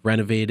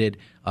 renovated,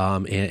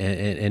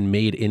 and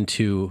made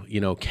into,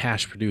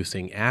 cash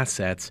producing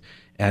assets,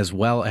 as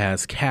well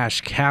as cash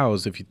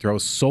cows if you throw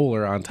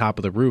solar on top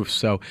of the roof.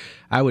 So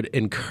I would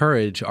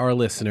encourage our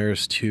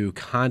listeners to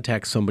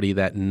contact somebody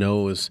that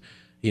knows,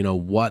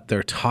 what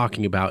they're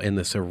talking about in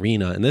this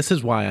arena. And this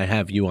is why I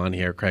have you on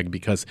here, Craig,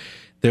 because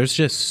there's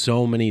just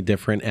so many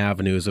different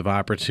avenues of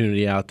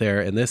opportunity out there,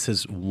 and this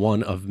is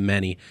one of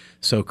many.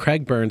 So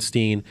Craig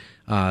Bernstein,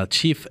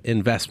 Chief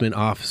Investment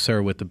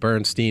Officer with the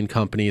Bernstein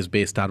Companies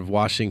based out of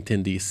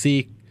Washington,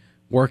 D.C.,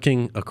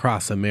 working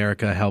across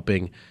America,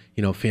 helping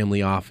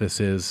family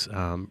offices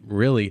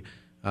really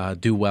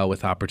do well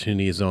with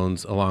opportunity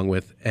zones, along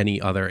with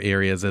any other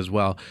areas as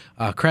well.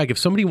 Craig, if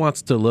somebody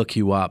wants to look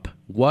you up,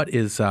 what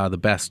is the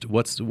best?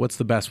 What's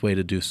the best way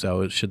to do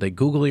so? Should they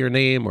Google your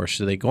name, or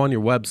should they go on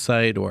your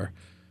website, or?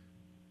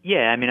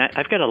 Yeah, I mean,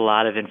 I've got a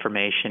lot of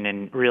information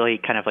and really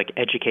kind of like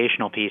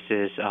educational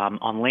pieces on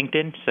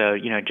LinkedIn. So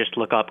just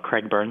look up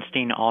Craig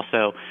Bernstein.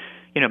 Also,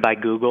 by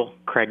Google,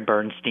 Craig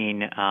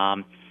Bernstein.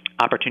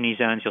 Opportunity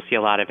zones, you'll see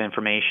a lot of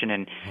information,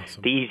 and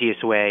the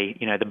easiest way,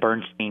 the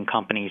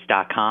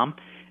BernsteinCompanies.com,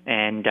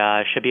 and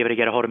should be able to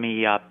get a hold of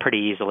me pretty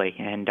easily,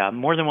 and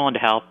more than willing to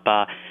help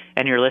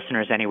and your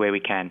listeners any way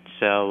we can.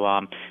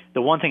 So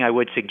the one thing I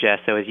would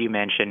suggest, though, as you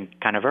mentioned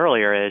kind of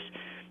earlier, is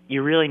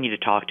you really need to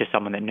talk to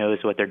someone that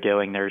knows what they're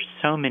doing. There's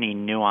so many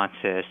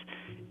nuances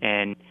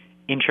and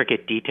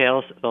intricate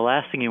details. The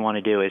last thing you want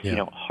to do is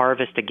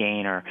harvest a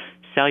gain or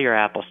sell your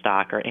Apple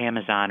stock or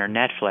Amazon or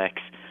Netflix,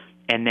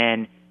 and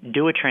then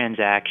do a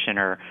transaction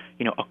or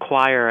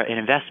acquire an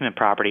investment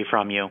property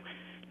from you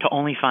to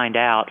only find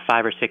out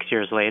 5 or 6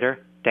 years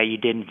later that you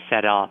didn't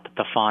set up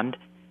the fund,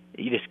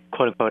 this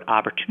quote-unquote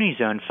opportunity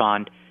zone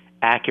fund,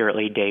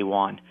 accurately day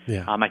one.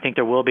 I think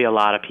there will be a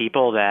lot of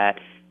people that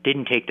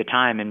didn't take the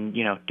time and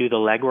do the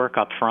legwork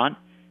up front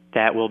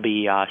that will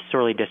be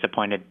sorely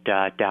disappointed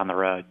down the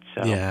road.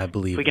 So I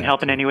believe if we can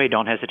help in any way,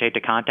 don't hesitate to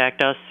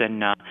contact us,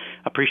 and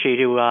appreciate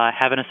you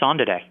having us on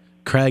today.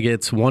 Craig,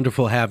 it's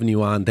wonderful having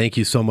you on. Thank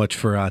you so much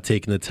for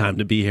taking the time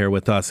to be here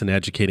with us and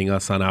educating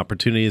us on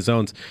opportunity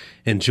zones.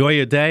 Enjoy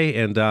your day,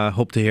 and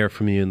hope to hear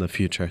from you in the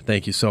future.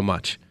 Thank you so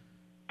much.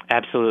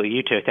 Absolutely.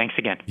 You too. Thanks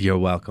again. You're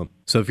welcome.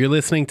 So if you're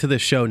listening to the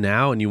show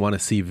now and you want to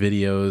see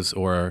videos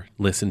or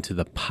listen to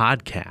the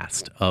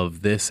podcast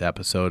of this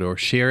episode or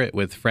share it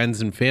with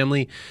friends and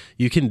family,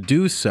 you can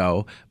do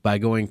so by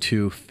going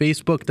to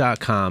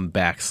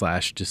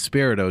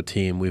facebook.com/Despirito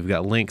Team. We've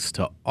got links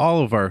to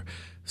all of our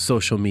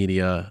social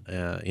media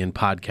and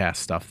podcast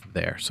stuff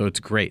there. So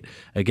it's great.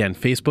 Again,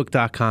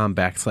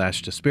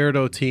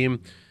 facebook.com/Despirito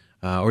Team.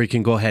 Or you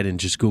can go ahead and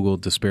just Google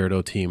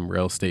Despirito Team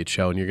Real Estate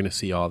Show, and you're going to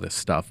see all this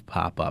stuff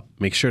pop up.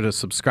 Make sure to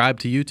subscribe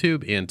to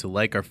YouTube and to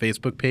like our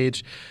Facebook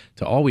page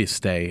to always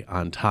stay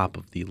on top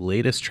of the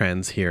latest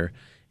trends here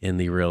in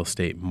the real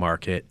estate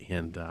market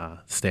and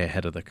stay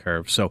ahead of the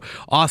curve. So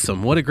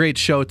awesome. What a great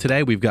show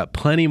today. We've got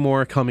plenty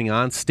more coming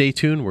on. Stay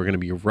tuned. We're going to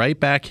be right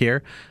back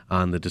here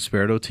on the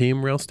Desperado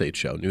Team Real Estate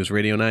Show. News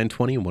Radio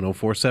 920,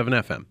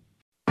 104.7 FM.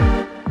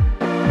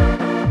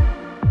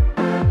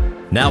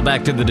 Now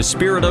back to the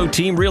Desperado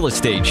Team Real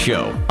Estate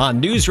Show on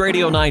News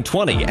Radio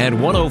 920 and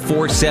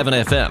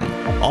 104.7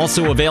 FM.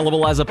 Also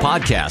available as a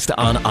podcast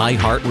on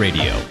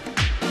iHeartRadio.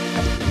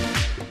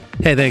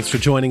 Hey, thanks for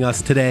joining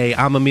us today.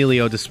 I'm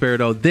Emilio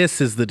Desperado.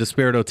 This is the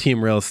Desperado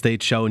Team Real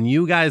Estate Show. And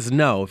you guys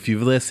know, if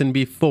you've listened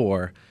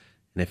before,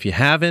 and if you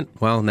haven't,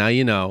 well, now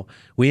you know.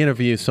 We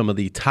interview some of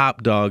the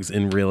top dogs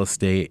in real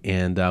estate,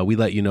 and we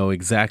let you know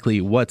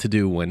exactly what to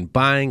do when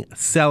buying,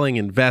 selling,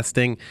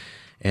 investing,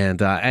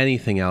 and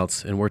anything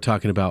else. And we're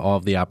talking about all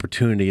of the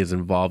opportunities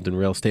involved in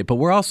real estate. But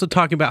we're also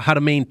talking about how to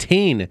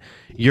maintain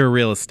your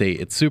real estate.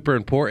 It's super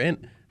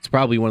important. It's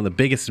probably one of the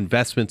biggest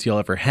investments you'll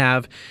ever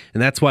have.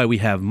 And that's why we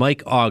have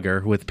Mike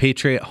Auger with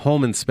Patriot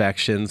Home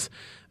Inspections,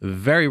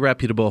 very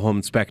reputable home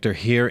inspector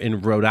here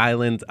in Rhode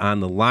Island, on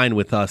the line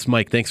with us.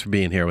 Mike, thanks for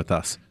being here with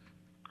us.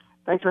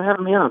 Thanks for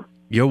having me on.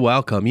 You're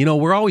welcome. You know,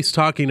 we're always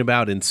talking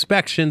about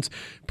inspections,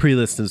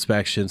 pre-list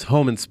inspections,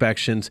 home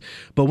inspections.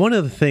 But one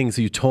of the things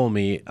you told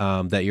me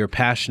that you're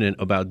passionate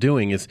about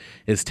doing is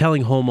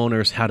telling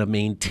homeowners how to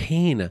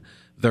maintain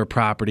their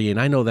property.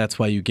 And I know that's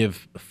why you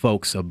give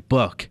folks a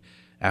book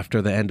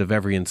after the end of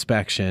every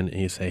inspection, and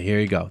you say, here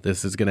you go.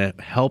 This is going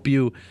to help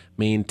you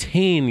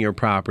maintain your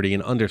property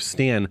and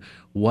understand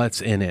what's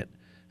in it.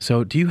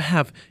 So you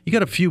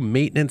got a few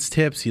maintenance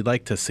tips you'd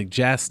like to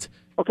suggest?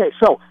 Okay,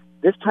 so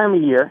this time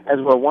of year, as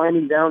we're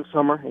winding down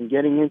summer and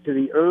getting into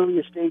the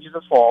earliest stages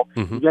of fall,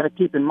 you got to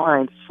keep in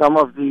mind some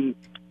of the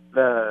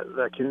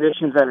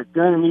conditions that are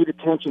going to need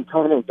attention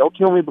coming in. Don't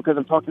kill me because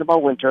I'm talking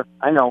about winter.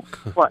 I know.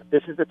 But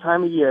this is the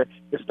time of year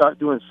to start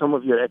doing some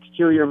of your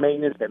exterior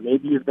maintenance that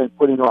maybe you've been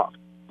putting off.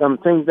 Some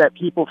things that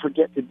people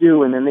forget to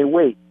do and then they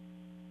wait.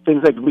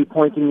 Things like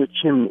repointing your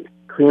chimney,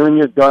 clearing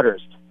your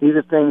gutters. These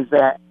are things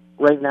that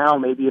right now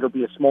maybe it'll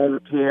be a small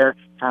repair,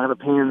 kind of a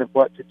pain in the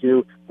butt to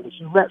do. But if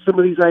you let some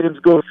of these items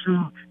go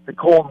through the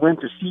cold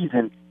winter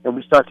season and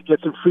we start to get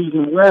some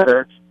freezing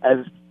weather as,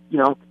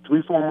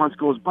 3-4 months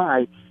goes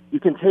by, you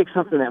can take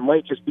something that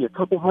might just be a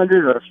couple $100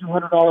 or a few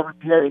 $100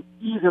 repair and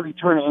easily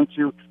turn it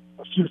into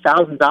a few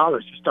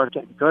 $1,000s. You start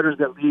getting gutters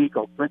that leak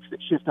or bricks that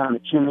shift on the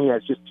chimney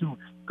as just two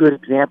good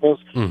examples.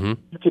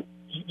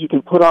 You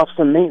can put off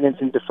some maintenance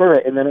and defer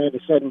it, and then all of a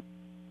sudden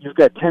you've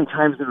got 10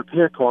 times the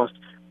repair cost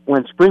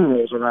when spring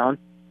rolls around,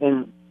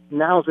 and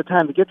now's the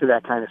time to get to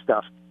that kind of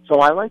stuff. So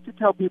I like to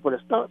tell people to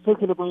start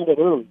thinking about it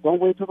early. Don't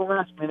wait till the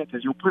last minute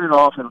because you'll put it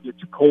off and it'll get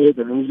too cold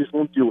and then you just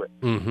won't do it.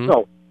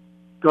 So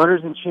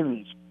gutters and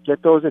chimneys,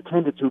 get those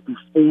attended to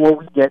before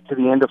we get to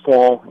the end of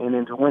fall and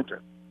into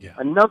winter. Yeah.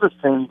 Another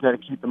thing you've got to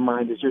keep in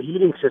mind is your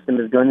heating system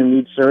is going to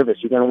need service.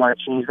 You're going to want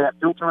to change that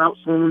filter out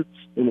soon.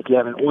 And if you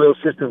have an oil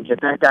system,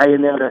 get that guy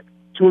in there to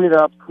tune it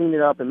up, clean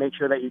it up, and make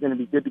sure that you're going to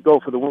be good to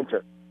go for the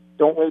winter.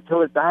 Don't wait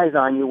till it dies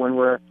on you when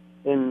we're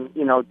in,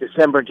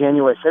 December,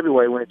 January,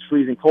 February, when it's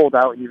freezing cold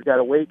out and you've got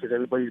to wait because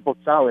everybody's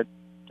booked solid.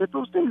 Get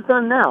those things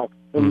done now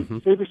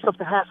and save yourself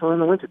the hassle in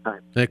the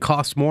wintertime. And it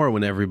costs more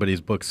when everybody's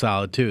booked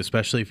solid, too,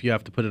 especially if you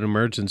have to put an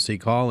emergency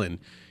call in.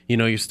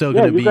 You're still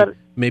going to be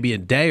maybe a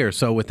day or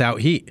so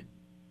without heat.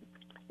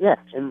 Yeah,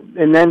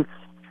 and then,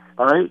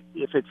 all right,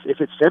 if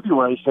it's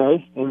February,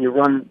 say, and you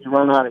run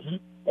out of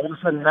heat, all of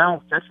a sudden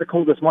now that's the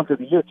coldest month of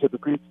the year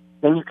typically.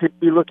 Then you could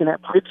be looking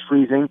at pipes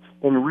freezing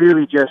and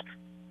really just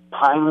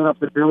piling up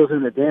the bills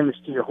and the damage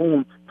to your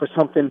home for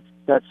something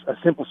that's a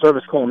simple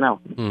service call now.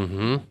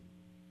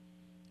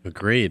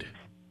 Agreed.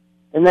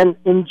 And then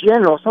in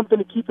general, something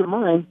to keep in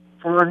mind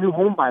for our new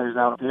home buyers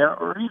out there,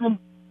 or even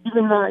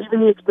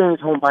the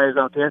experienced home buyers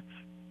out there.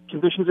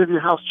 Conditions of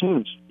your house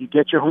change. You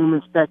get your home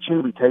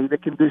inspection. We tell you the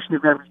condition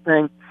of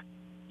everything.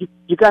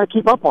 You got to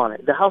keep up on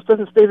it. The house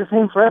doesn't stay the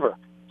same forever.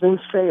 Things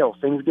fail.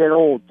 Things get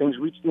old. Things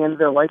reach the end of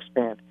their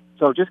lifespan.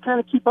 So just kind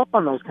of keep up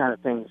on those kind of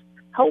things.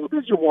 How old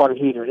is your water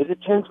heater? Is it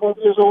 10, 12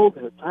 years old?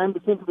 Is it time to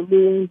think of the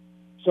new?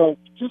 So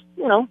just,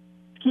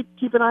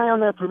 keep an eye on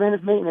that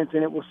preventive maintenance,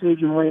 and it will save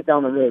you money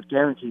down the road,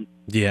 guaranteed.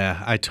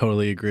 Yeah, I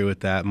totally agree with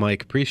that,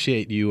 Mike.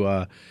 Appreciate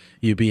you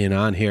being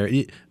on here.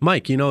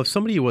 Mike, if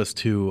somebody was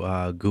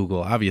to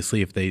Google,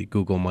 obviously if they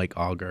Google Mike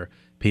Auger,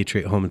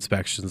 Patriot Home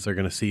Inspections, they're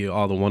going to see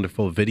all the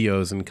wonderful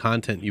videos and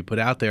content you put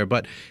out there.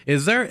 But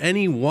is there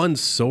any one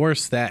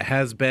source that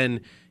has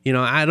been,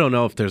 I don't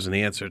know if there's an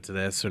answer to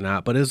this or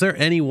not, but is there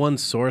any one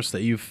source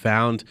that you've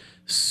found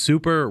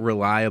super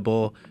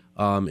reliable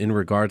in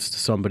regards to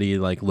somebody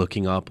like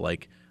looking up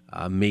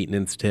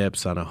maintenance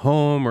tips on a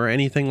home or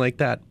anything like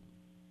that?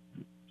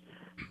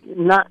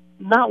 Not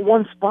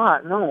one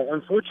spot, no.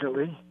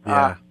 Unfortunately,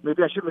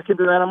 maybe I should look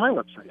into that on my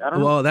website. I don't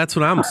know. Well, that's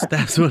what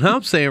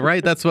I'm saying,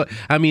 right? That's what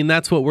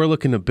we're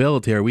looking to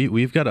build here.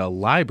 We've got a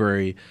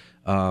library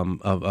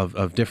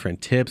of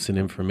different tips and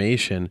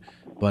information,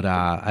 but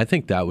I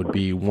think that would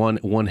be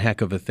one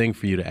heck of a thing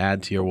for you to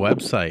add to your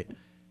website.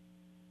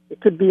 It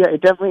could be.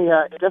 It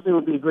definitely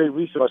would be a great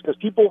resource because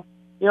people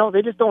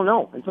they just don't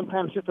know. And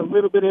sometimes just a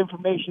little bit of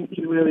information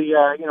can really,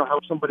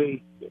 help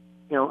somebody,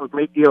 a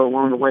great deal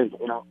along the way,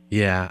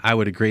 Yeah, I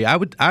would agree. I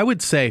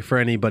would say for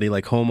anybody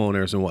like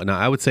homeowners and whatnot,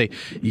 I would say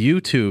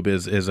YouTube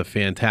is a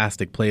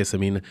fantastic place. I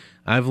mean,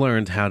 I've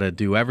learned how to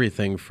do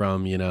everything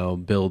from,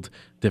 build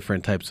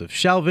different types of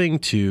shelving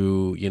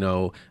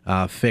to,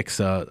 fix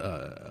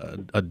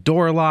a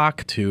door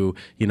lock to,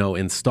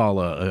 install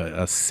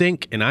a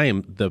sink. And I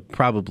am the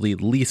probably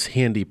least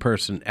handy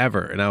person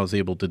ever, and I was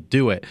able to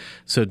do it.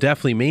 So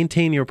definitely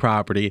maintain your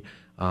property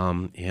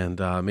and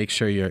make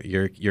sure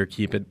you're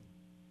keeping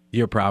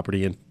your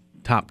property in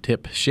top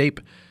tip shape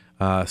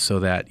so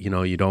that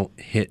you don't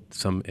hit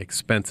some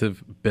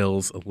expensive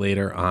bills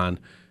later on,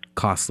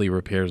 costly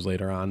repairs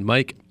later on.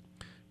 Mike,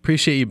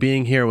 appreciate you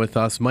being here with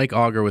us. Mike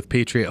Auger with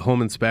Patriot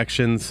Home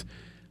Inspections,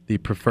 the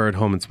preferred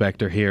home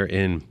inspector here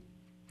in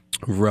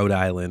Rhode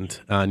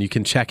Island. And you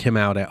can check him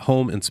out at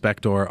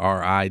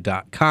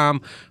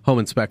homeinspectorri.com,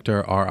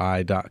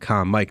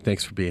 homeinspectorri.com. Mike,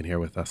 thanks for being here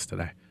with us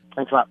today.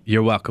 Thanks a lot.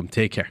 You're welcome.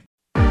 Take care.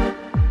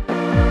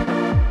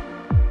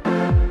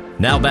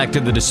 Now back to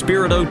the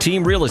Despirito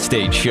Team Real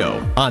Estate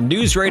Show on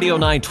News Radio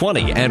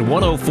 920 and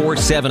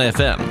 104.7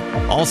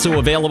 FM. Also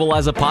available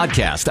as a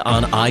podcast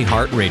on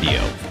iHeartRadio.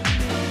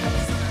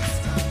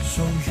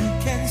 So you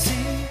can see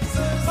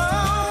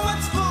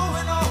what's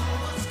going on.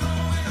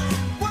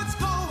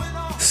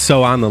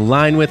 So on the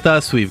line with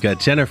us, we've got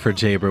Jennifer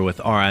Geaber with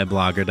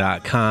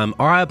RIBlogger.com.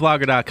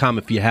 RIBlogger.com,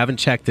 if you haven't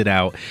checked it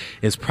out,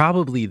 is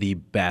probably the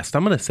best.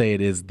 I'm going to say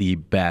it is the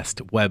best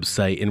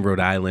website in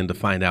Rhode Island to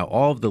find out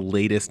all of the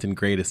latest and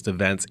greatest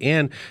events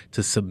and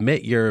to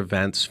submit your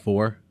events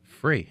for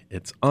free.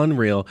 It's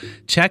unreal.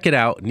 Check it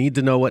out. Need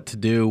to know what to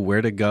do,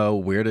 where to go,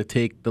 where to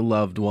take the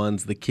loved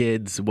ones, the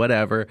kids,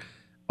 whatever.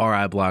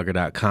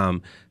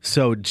 RIBlogger.com.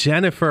 So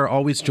Jennifer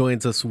always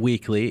joins us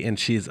weekly, and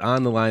she's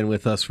on the line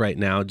with us right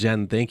now.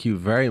 Jen, thank you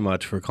very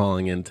much for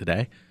calling in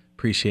today.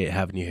 Appreciate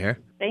having you here.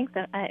 Thanks.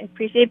 I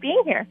appreciate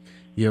being here.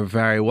 You're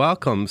very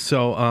welcome.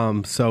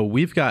 So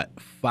we've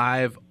got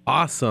 5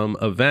 awesome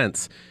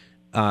events.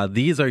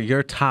 These are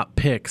your top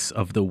picks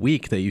of the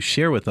week that you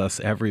share with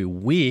us every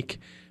week.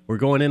 We're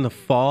going into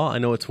fall. I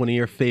know it's one of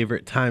your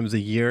favorite times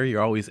of year.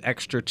 You're always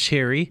extra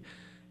cherry.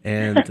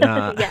 And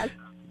yes.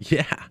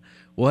 Yeah.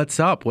 What's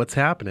up? What's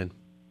happening?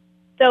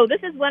 So this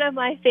is one of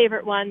my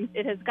favorite ones.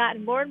 It has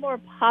gotten more and more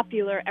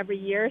popular every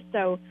year,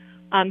 so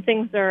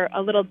things are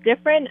a little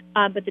different.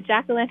 But the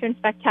Jack-O-Lantern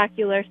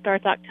Spectacular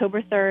starts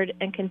October 3rd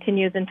and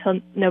continues until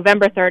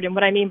November 3rd. And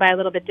what I mean by a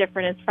little bit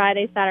different is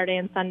Friday, Saturday,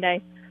 and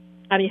Sunday.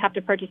 You have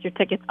to purchase your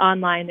tickets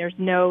online. There's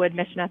no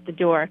admission at the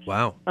door.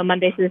 Wow. On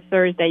Monday through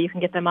Thursday, you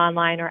can get them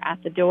online or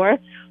at the door.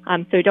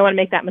 So you don't want to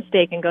make that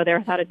mistake and go there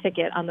without a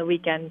ticket on the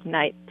weekend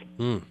night.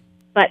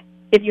 But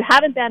if you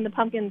haven't been, the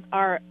pumpkins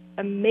are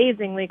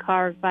amazingly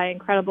carved by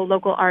incredible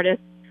local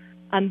artists.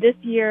 This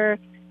year,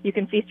 you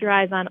can feast your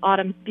eyes on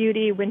autumn's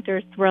beauty,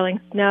 winter's swirling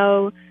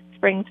snow,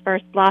 spring's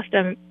first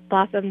blossoms,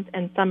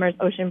 and summer's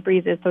ocean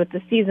breezes. So it's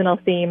a seasonal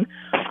theme.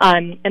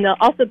 And there'll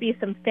also be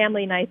some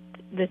family nights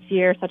this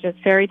year, such as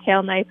Fairy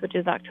Tale Nights, which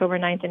is October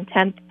 9th and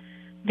 10th.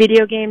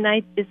 Video Game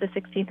Night is the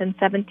 16th and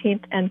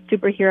 17th, and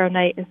Superhero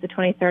Night is the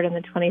 23rd and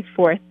the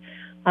 24th.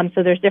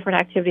 So there's different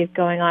activities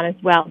going on as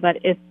well, but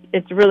it's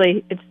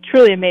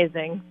truly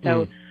amazing.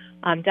 So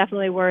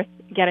definitely worth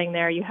getting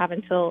there. You have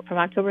until from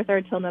October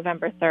 3rd till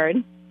November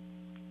 3rd.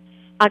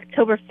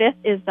 October 5th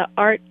is the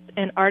Arts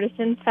and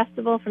Artisans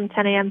Festival from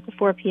 10 a.m. to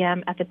 4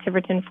 p.m. at the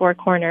Tiverton Four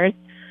Corners.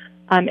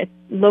 It's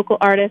local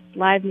artists,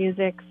 live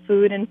music,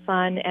 food and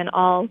fun, and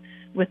all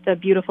with the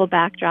beautiful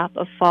backdrop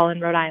of fall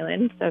in Rhode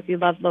Island. So if you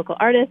love local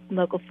artists and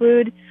local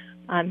food,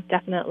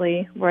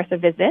 definitely worth a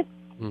visit.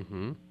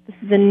 Mm-hmm. This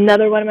is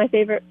another one of my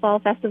favorite fall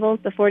festivals,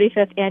 the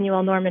 45th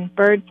Annual Norman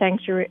Bird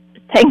Sanctuary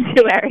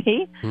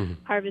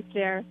Harvest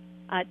Fair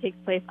takes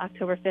place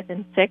October 5th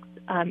and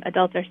 6th.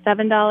 Adults are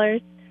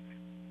 $7,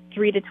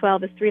 3 to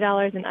 12 is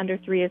 $3, and under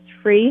 3 is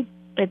free.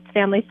 It's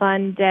family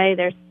fun day.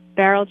 There's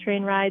barrel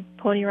train rides,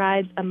 pony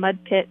rides, a mud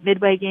pit,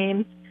 midway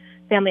games,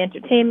 family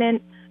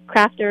entertainment,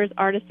 crafters,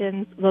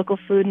 artisans, local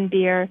food and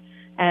beer,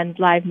 and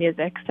live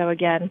music. So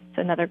again, it's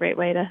another great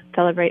way to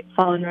celebrate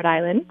fall in Rhode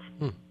Island.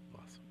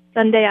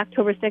 Sunday,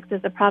 October 6th,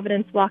 is the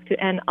Providence Walk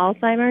to End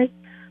Alzheimer's.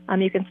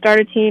 You can start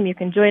a team, you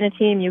can join a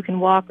team, you can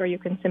walk, or you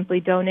can simply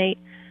donate.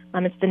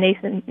 It's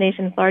the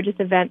nation's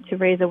largest event to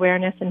raise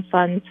awareness and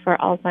funds for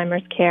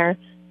Alzheimer's care,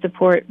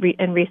 support,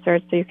 and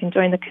research. So you can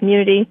join the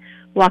community,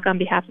 walk on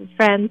behalf of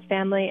friends,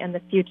 family, and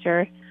the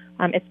future.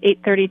 It's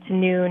 8:30 to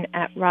noon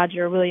at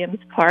Roger Williams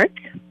Park.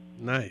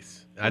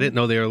 Nice. I didn't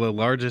know they were the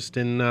largest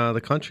in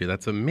the country.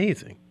 That's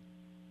amazing.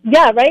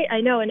 Yeah, right?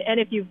 I know. And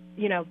if you've,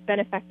 been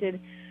affected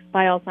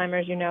by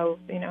Alzheimer's, you know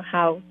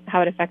how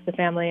it affects the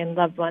family and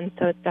loved ones.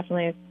 So it's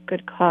definitely a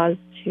good cause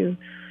to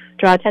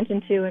draw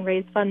attention to and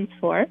raise funds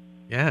for.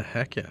 Yeah,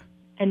 heck yeah.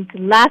 And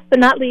last but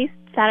not least,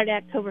 Saturday,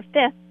 October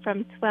 5th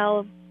from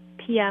 12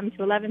 p.m.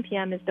 to 11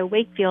 p.m. is the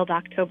Wakefield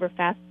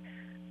Oktoberfest.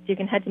 So you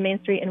can head to Main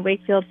Street in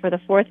Wakefield for the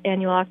 4th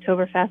annual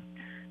Oktoberfest.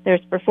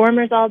 There's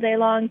performers all day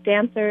long,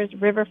 dancers,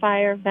 river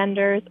fire,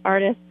 vendors,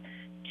 artists,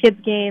 kids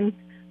games,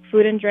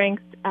 food and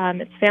drinks.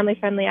 It's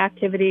family-friendly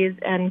activities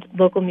and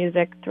local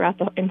music throughout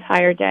the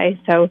entire day.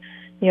 So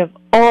you have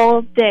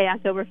all day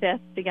October 5th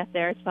to get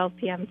there, 12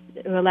 p.m.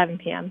 to 11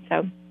 p.m.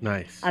 So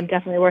nice.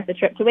 Definitely worth a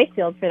trip to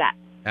Wakefield for that.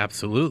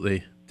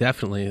 Absolutely.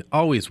 Definitely.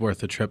 Always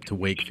worth a trip to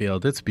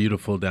Wakefield. It's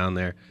beautiful down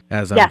there.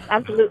 Yes,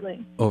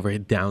 absolutely. Over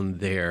down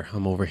there.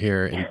 I'm over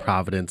here in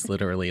Providence,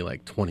 literally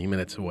like 20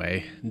 minutes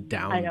away.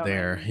 Down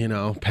there,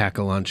 pack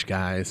a lunch,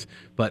 guys.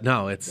 But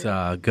no, it's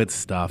good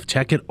stuff.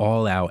 Check it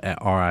all out at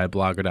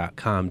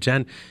RIBlogger.com.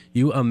 Jen,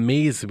 you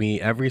amaze me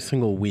every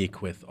single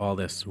week with all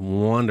this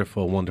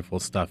wonderful, wonderful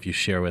stuff you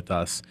share with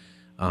us.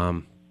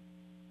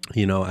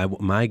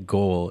 My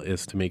goal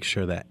is to make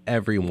sure that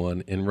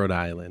everyone in Rhode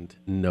Island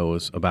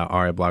knows about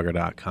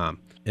RIBlogger.com.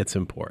 It's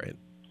important,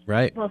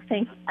 right? Well,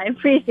 thanks. I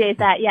appreciate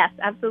that. Yes,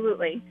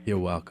 absolutely. You're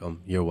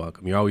welcome. You're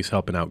welcome. You're always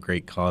helping out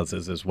great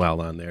causes as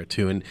well on there,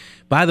 too. And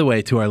by the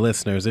way, to our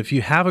listeners, if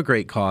you have a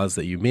great cause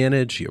that you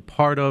manage, you're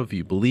part of,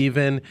 you believe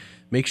in,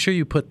 make sure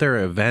you put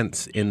their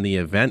events in the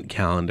event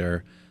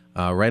calendar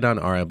right on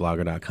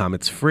RIBlogger.com.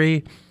 It's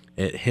free.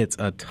 It hits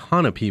a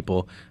ton of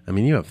people. I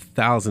mean, you have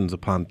thousands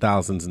upon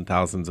thousands and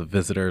thousands of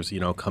visitors,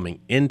 coming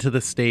into the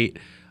state,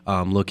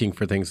 looking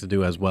for things to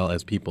do, as well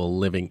as people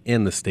living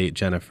in the state,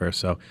 Jennifer.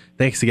 So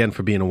thanks again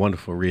for being a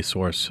wonderful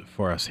resource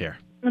for us here.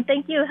 Well,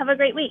 thank you. Have a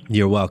great week.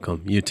 You're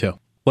welcome. You too.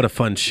 What a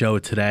fun show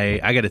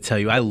today. I got to tell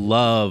you, I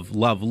love,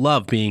 love,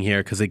 love being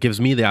here because it gives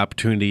me the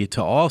opportunity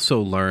to also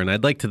learn.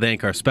 I'd like to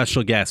thank our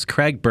special guest,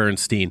 Craig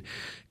Bernstein.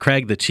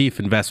 Craig, the Chief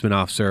Investment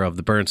Officer of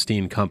the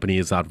Bernstein Company,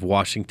 is out of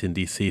Washington,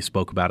 D.C.,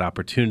 spoke about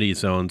opportunity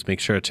zones. Make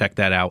sure to check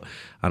that out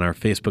on our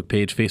Facebook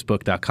page,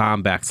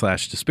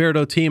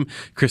 facebook.com/Despirito Team.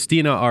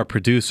 Christina, our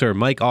producer,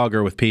 Mike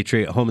Auger with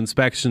Patriot Home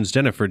Inspections,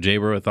 Jennifer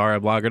Geaber with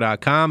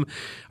RIBlogger.com,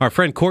 our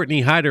friend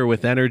Courtney Hyder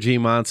with Energy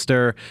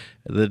Monster,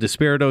 the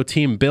Despirito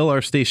Team, Bill,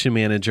 our station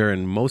manager,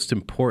 and most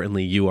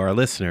importantly, you, our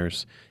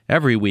listeners,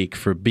 every week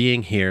for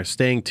being here,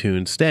 staying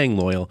tuned, staying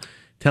loyal,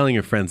 telling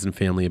your friends and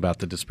family about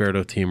the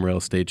Despirito Team Real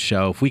Estate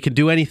Show. If we can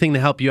do anything to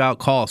help you out,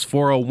 call us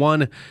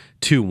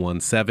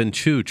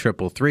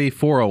 401-217-2333,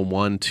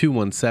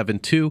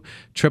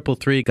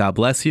 401-217-2333. God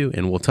bless you,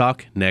 and we'll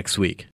talk next week.